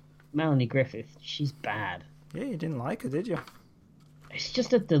 Melanie Griffith, she's bad. Yeah, you didn't like her, did you? It's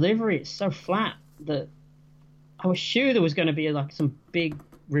just a delivery. It's so flat that I was sure there was going to be like some big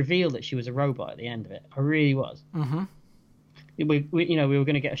reveal that she was a robot at the end of it. I really was. We were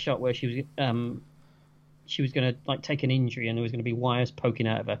going to get a shot where she was going to like take an injury and there was going to be wires poking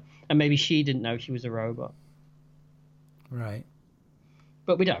out of her, and maybe she didn't know she was a robot. Right.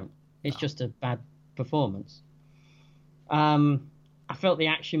 But we don't. It's just a bad performance. I felt the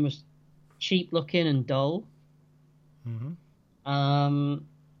action was cheap looking and dull. And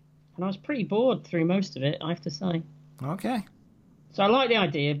I was pretty bored through most of it, I have to say. Okay. So I like the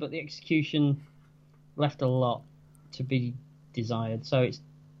idea, but the execution left a lot to be desired. So it's,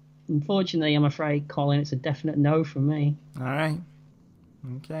 unfortunately, I'm afraid, Colin, it's a definite no from me. All right.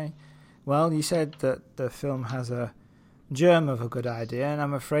 Okay. Well, you said that the film has a germ of a good idea, and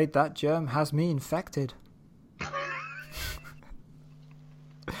I'm afraid that germ has me infected.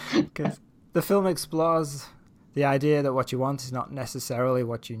 Because the film explores the idea that what you want is not necessarily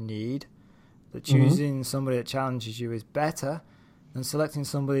what you need, that choosing somebody that challenges you is better, than selecting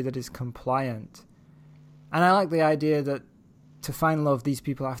somebody that is compliant. And I like the idea that to find love, these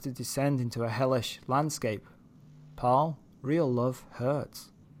people have to descend into a hellish landscape. Paul, real love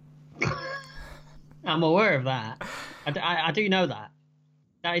hurts. I'm aware of that. I do know that.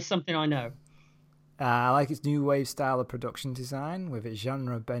 That is something I know. I like its new wave style of production design with its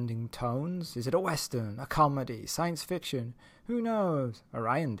genre-bending tones. Is it a western, a comedy, science fiction? Who knows?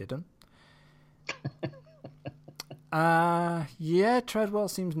 Orion didn't. Yeah, Treadwell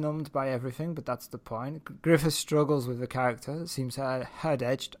seems numbed by everything, but that's the point. Griffith struggles with the character, seems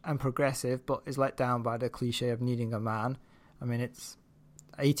hard-edged and progressive, but is let down by the cliche of needing a man. I mean, it's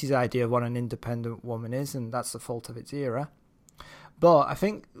 80s idea of what an independent woman is, and that's the fault of its era. But I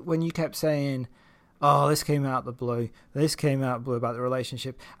think when you kept saying, oh, this came out the blue about the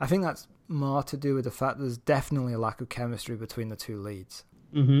relationship, I think that's more to do with the fact there's definitely a lack of chemistry between the two leads.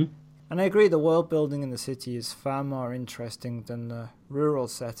 Mm-hmm. And I agree the world building in the city is far more interesting than the rural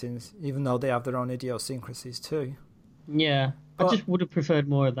settings, even though they have their own idiosyncrasies too. Yeah, I just would have preferred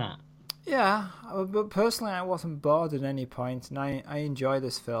more of that. Yeah, but personally I wasn't bored at any point, and I enjoy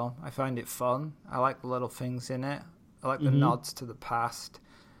this film. I find it fun. I like the little things in it. I like the nods to the past.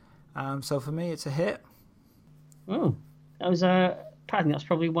 So for me, it's a hit. Oh, that was I think that's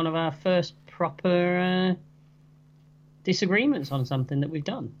probably one of our first proper disagreements on something that we've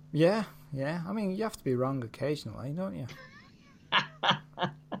done. Yeah. I mean, you have to be wrong occasionally, don't you?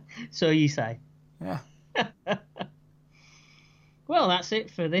 So you say. Yeah. Well, that's it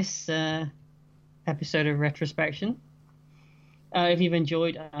for this episode of Retrospection. If you've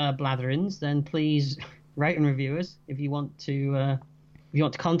enjoyed Blatherings, then please rate and review us. If you want to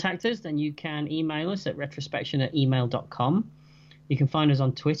contact us, then you can email us at retrospection@email.com. You can find us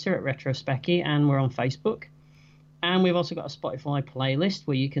on Twitter at Retrospecky, and we're on Facebook. And we've also got a Spotify playlist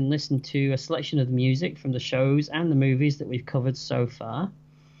where you can listen to a selection of the music from the shows and the movies that we've covered so far.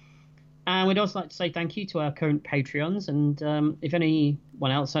 And we'd also like to say thank you to our current Patreons. And if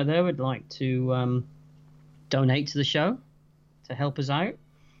anyone else out there would like to donate to the show to help us out,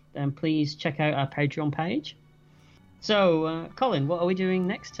 then please check out our Patreon page. So, Colin, what are we doing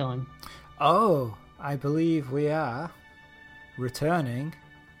next time? Oh, I believe we are returning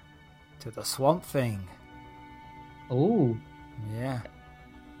to the Swamp Thing. Oh. Yeah.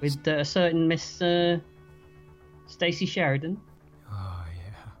 With a certain Miss Stacey Sheridan. Oh,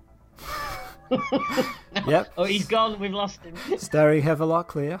 yeah. Yep. Oh, he's gone. We've lost him. Starring Heather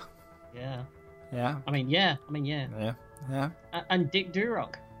Locklear. Yeah. Yeah. I mean, yeah. Yeah. And Dick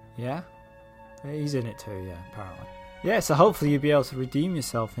Durock. Yeah. He's in it too, yeah, apparently. Yeah, so hopefully you'll be able to redeem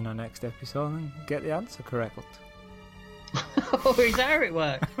yourself in our next episode and get the answer correct. Oh, is that how it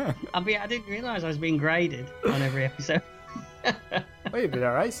works? I didn't realise I was being graded on every episode. Well, you've been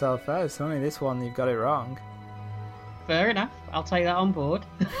alright so far. It's only this one you've got it wrong. Fair enough. I'll take that on board.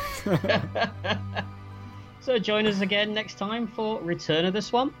 So join us again next time for Return of the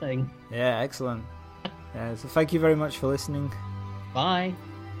Swamp Thing. Yeah, excellent. Yeah, so thank you very much for listening. Bye.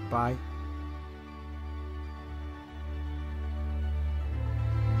 Bye.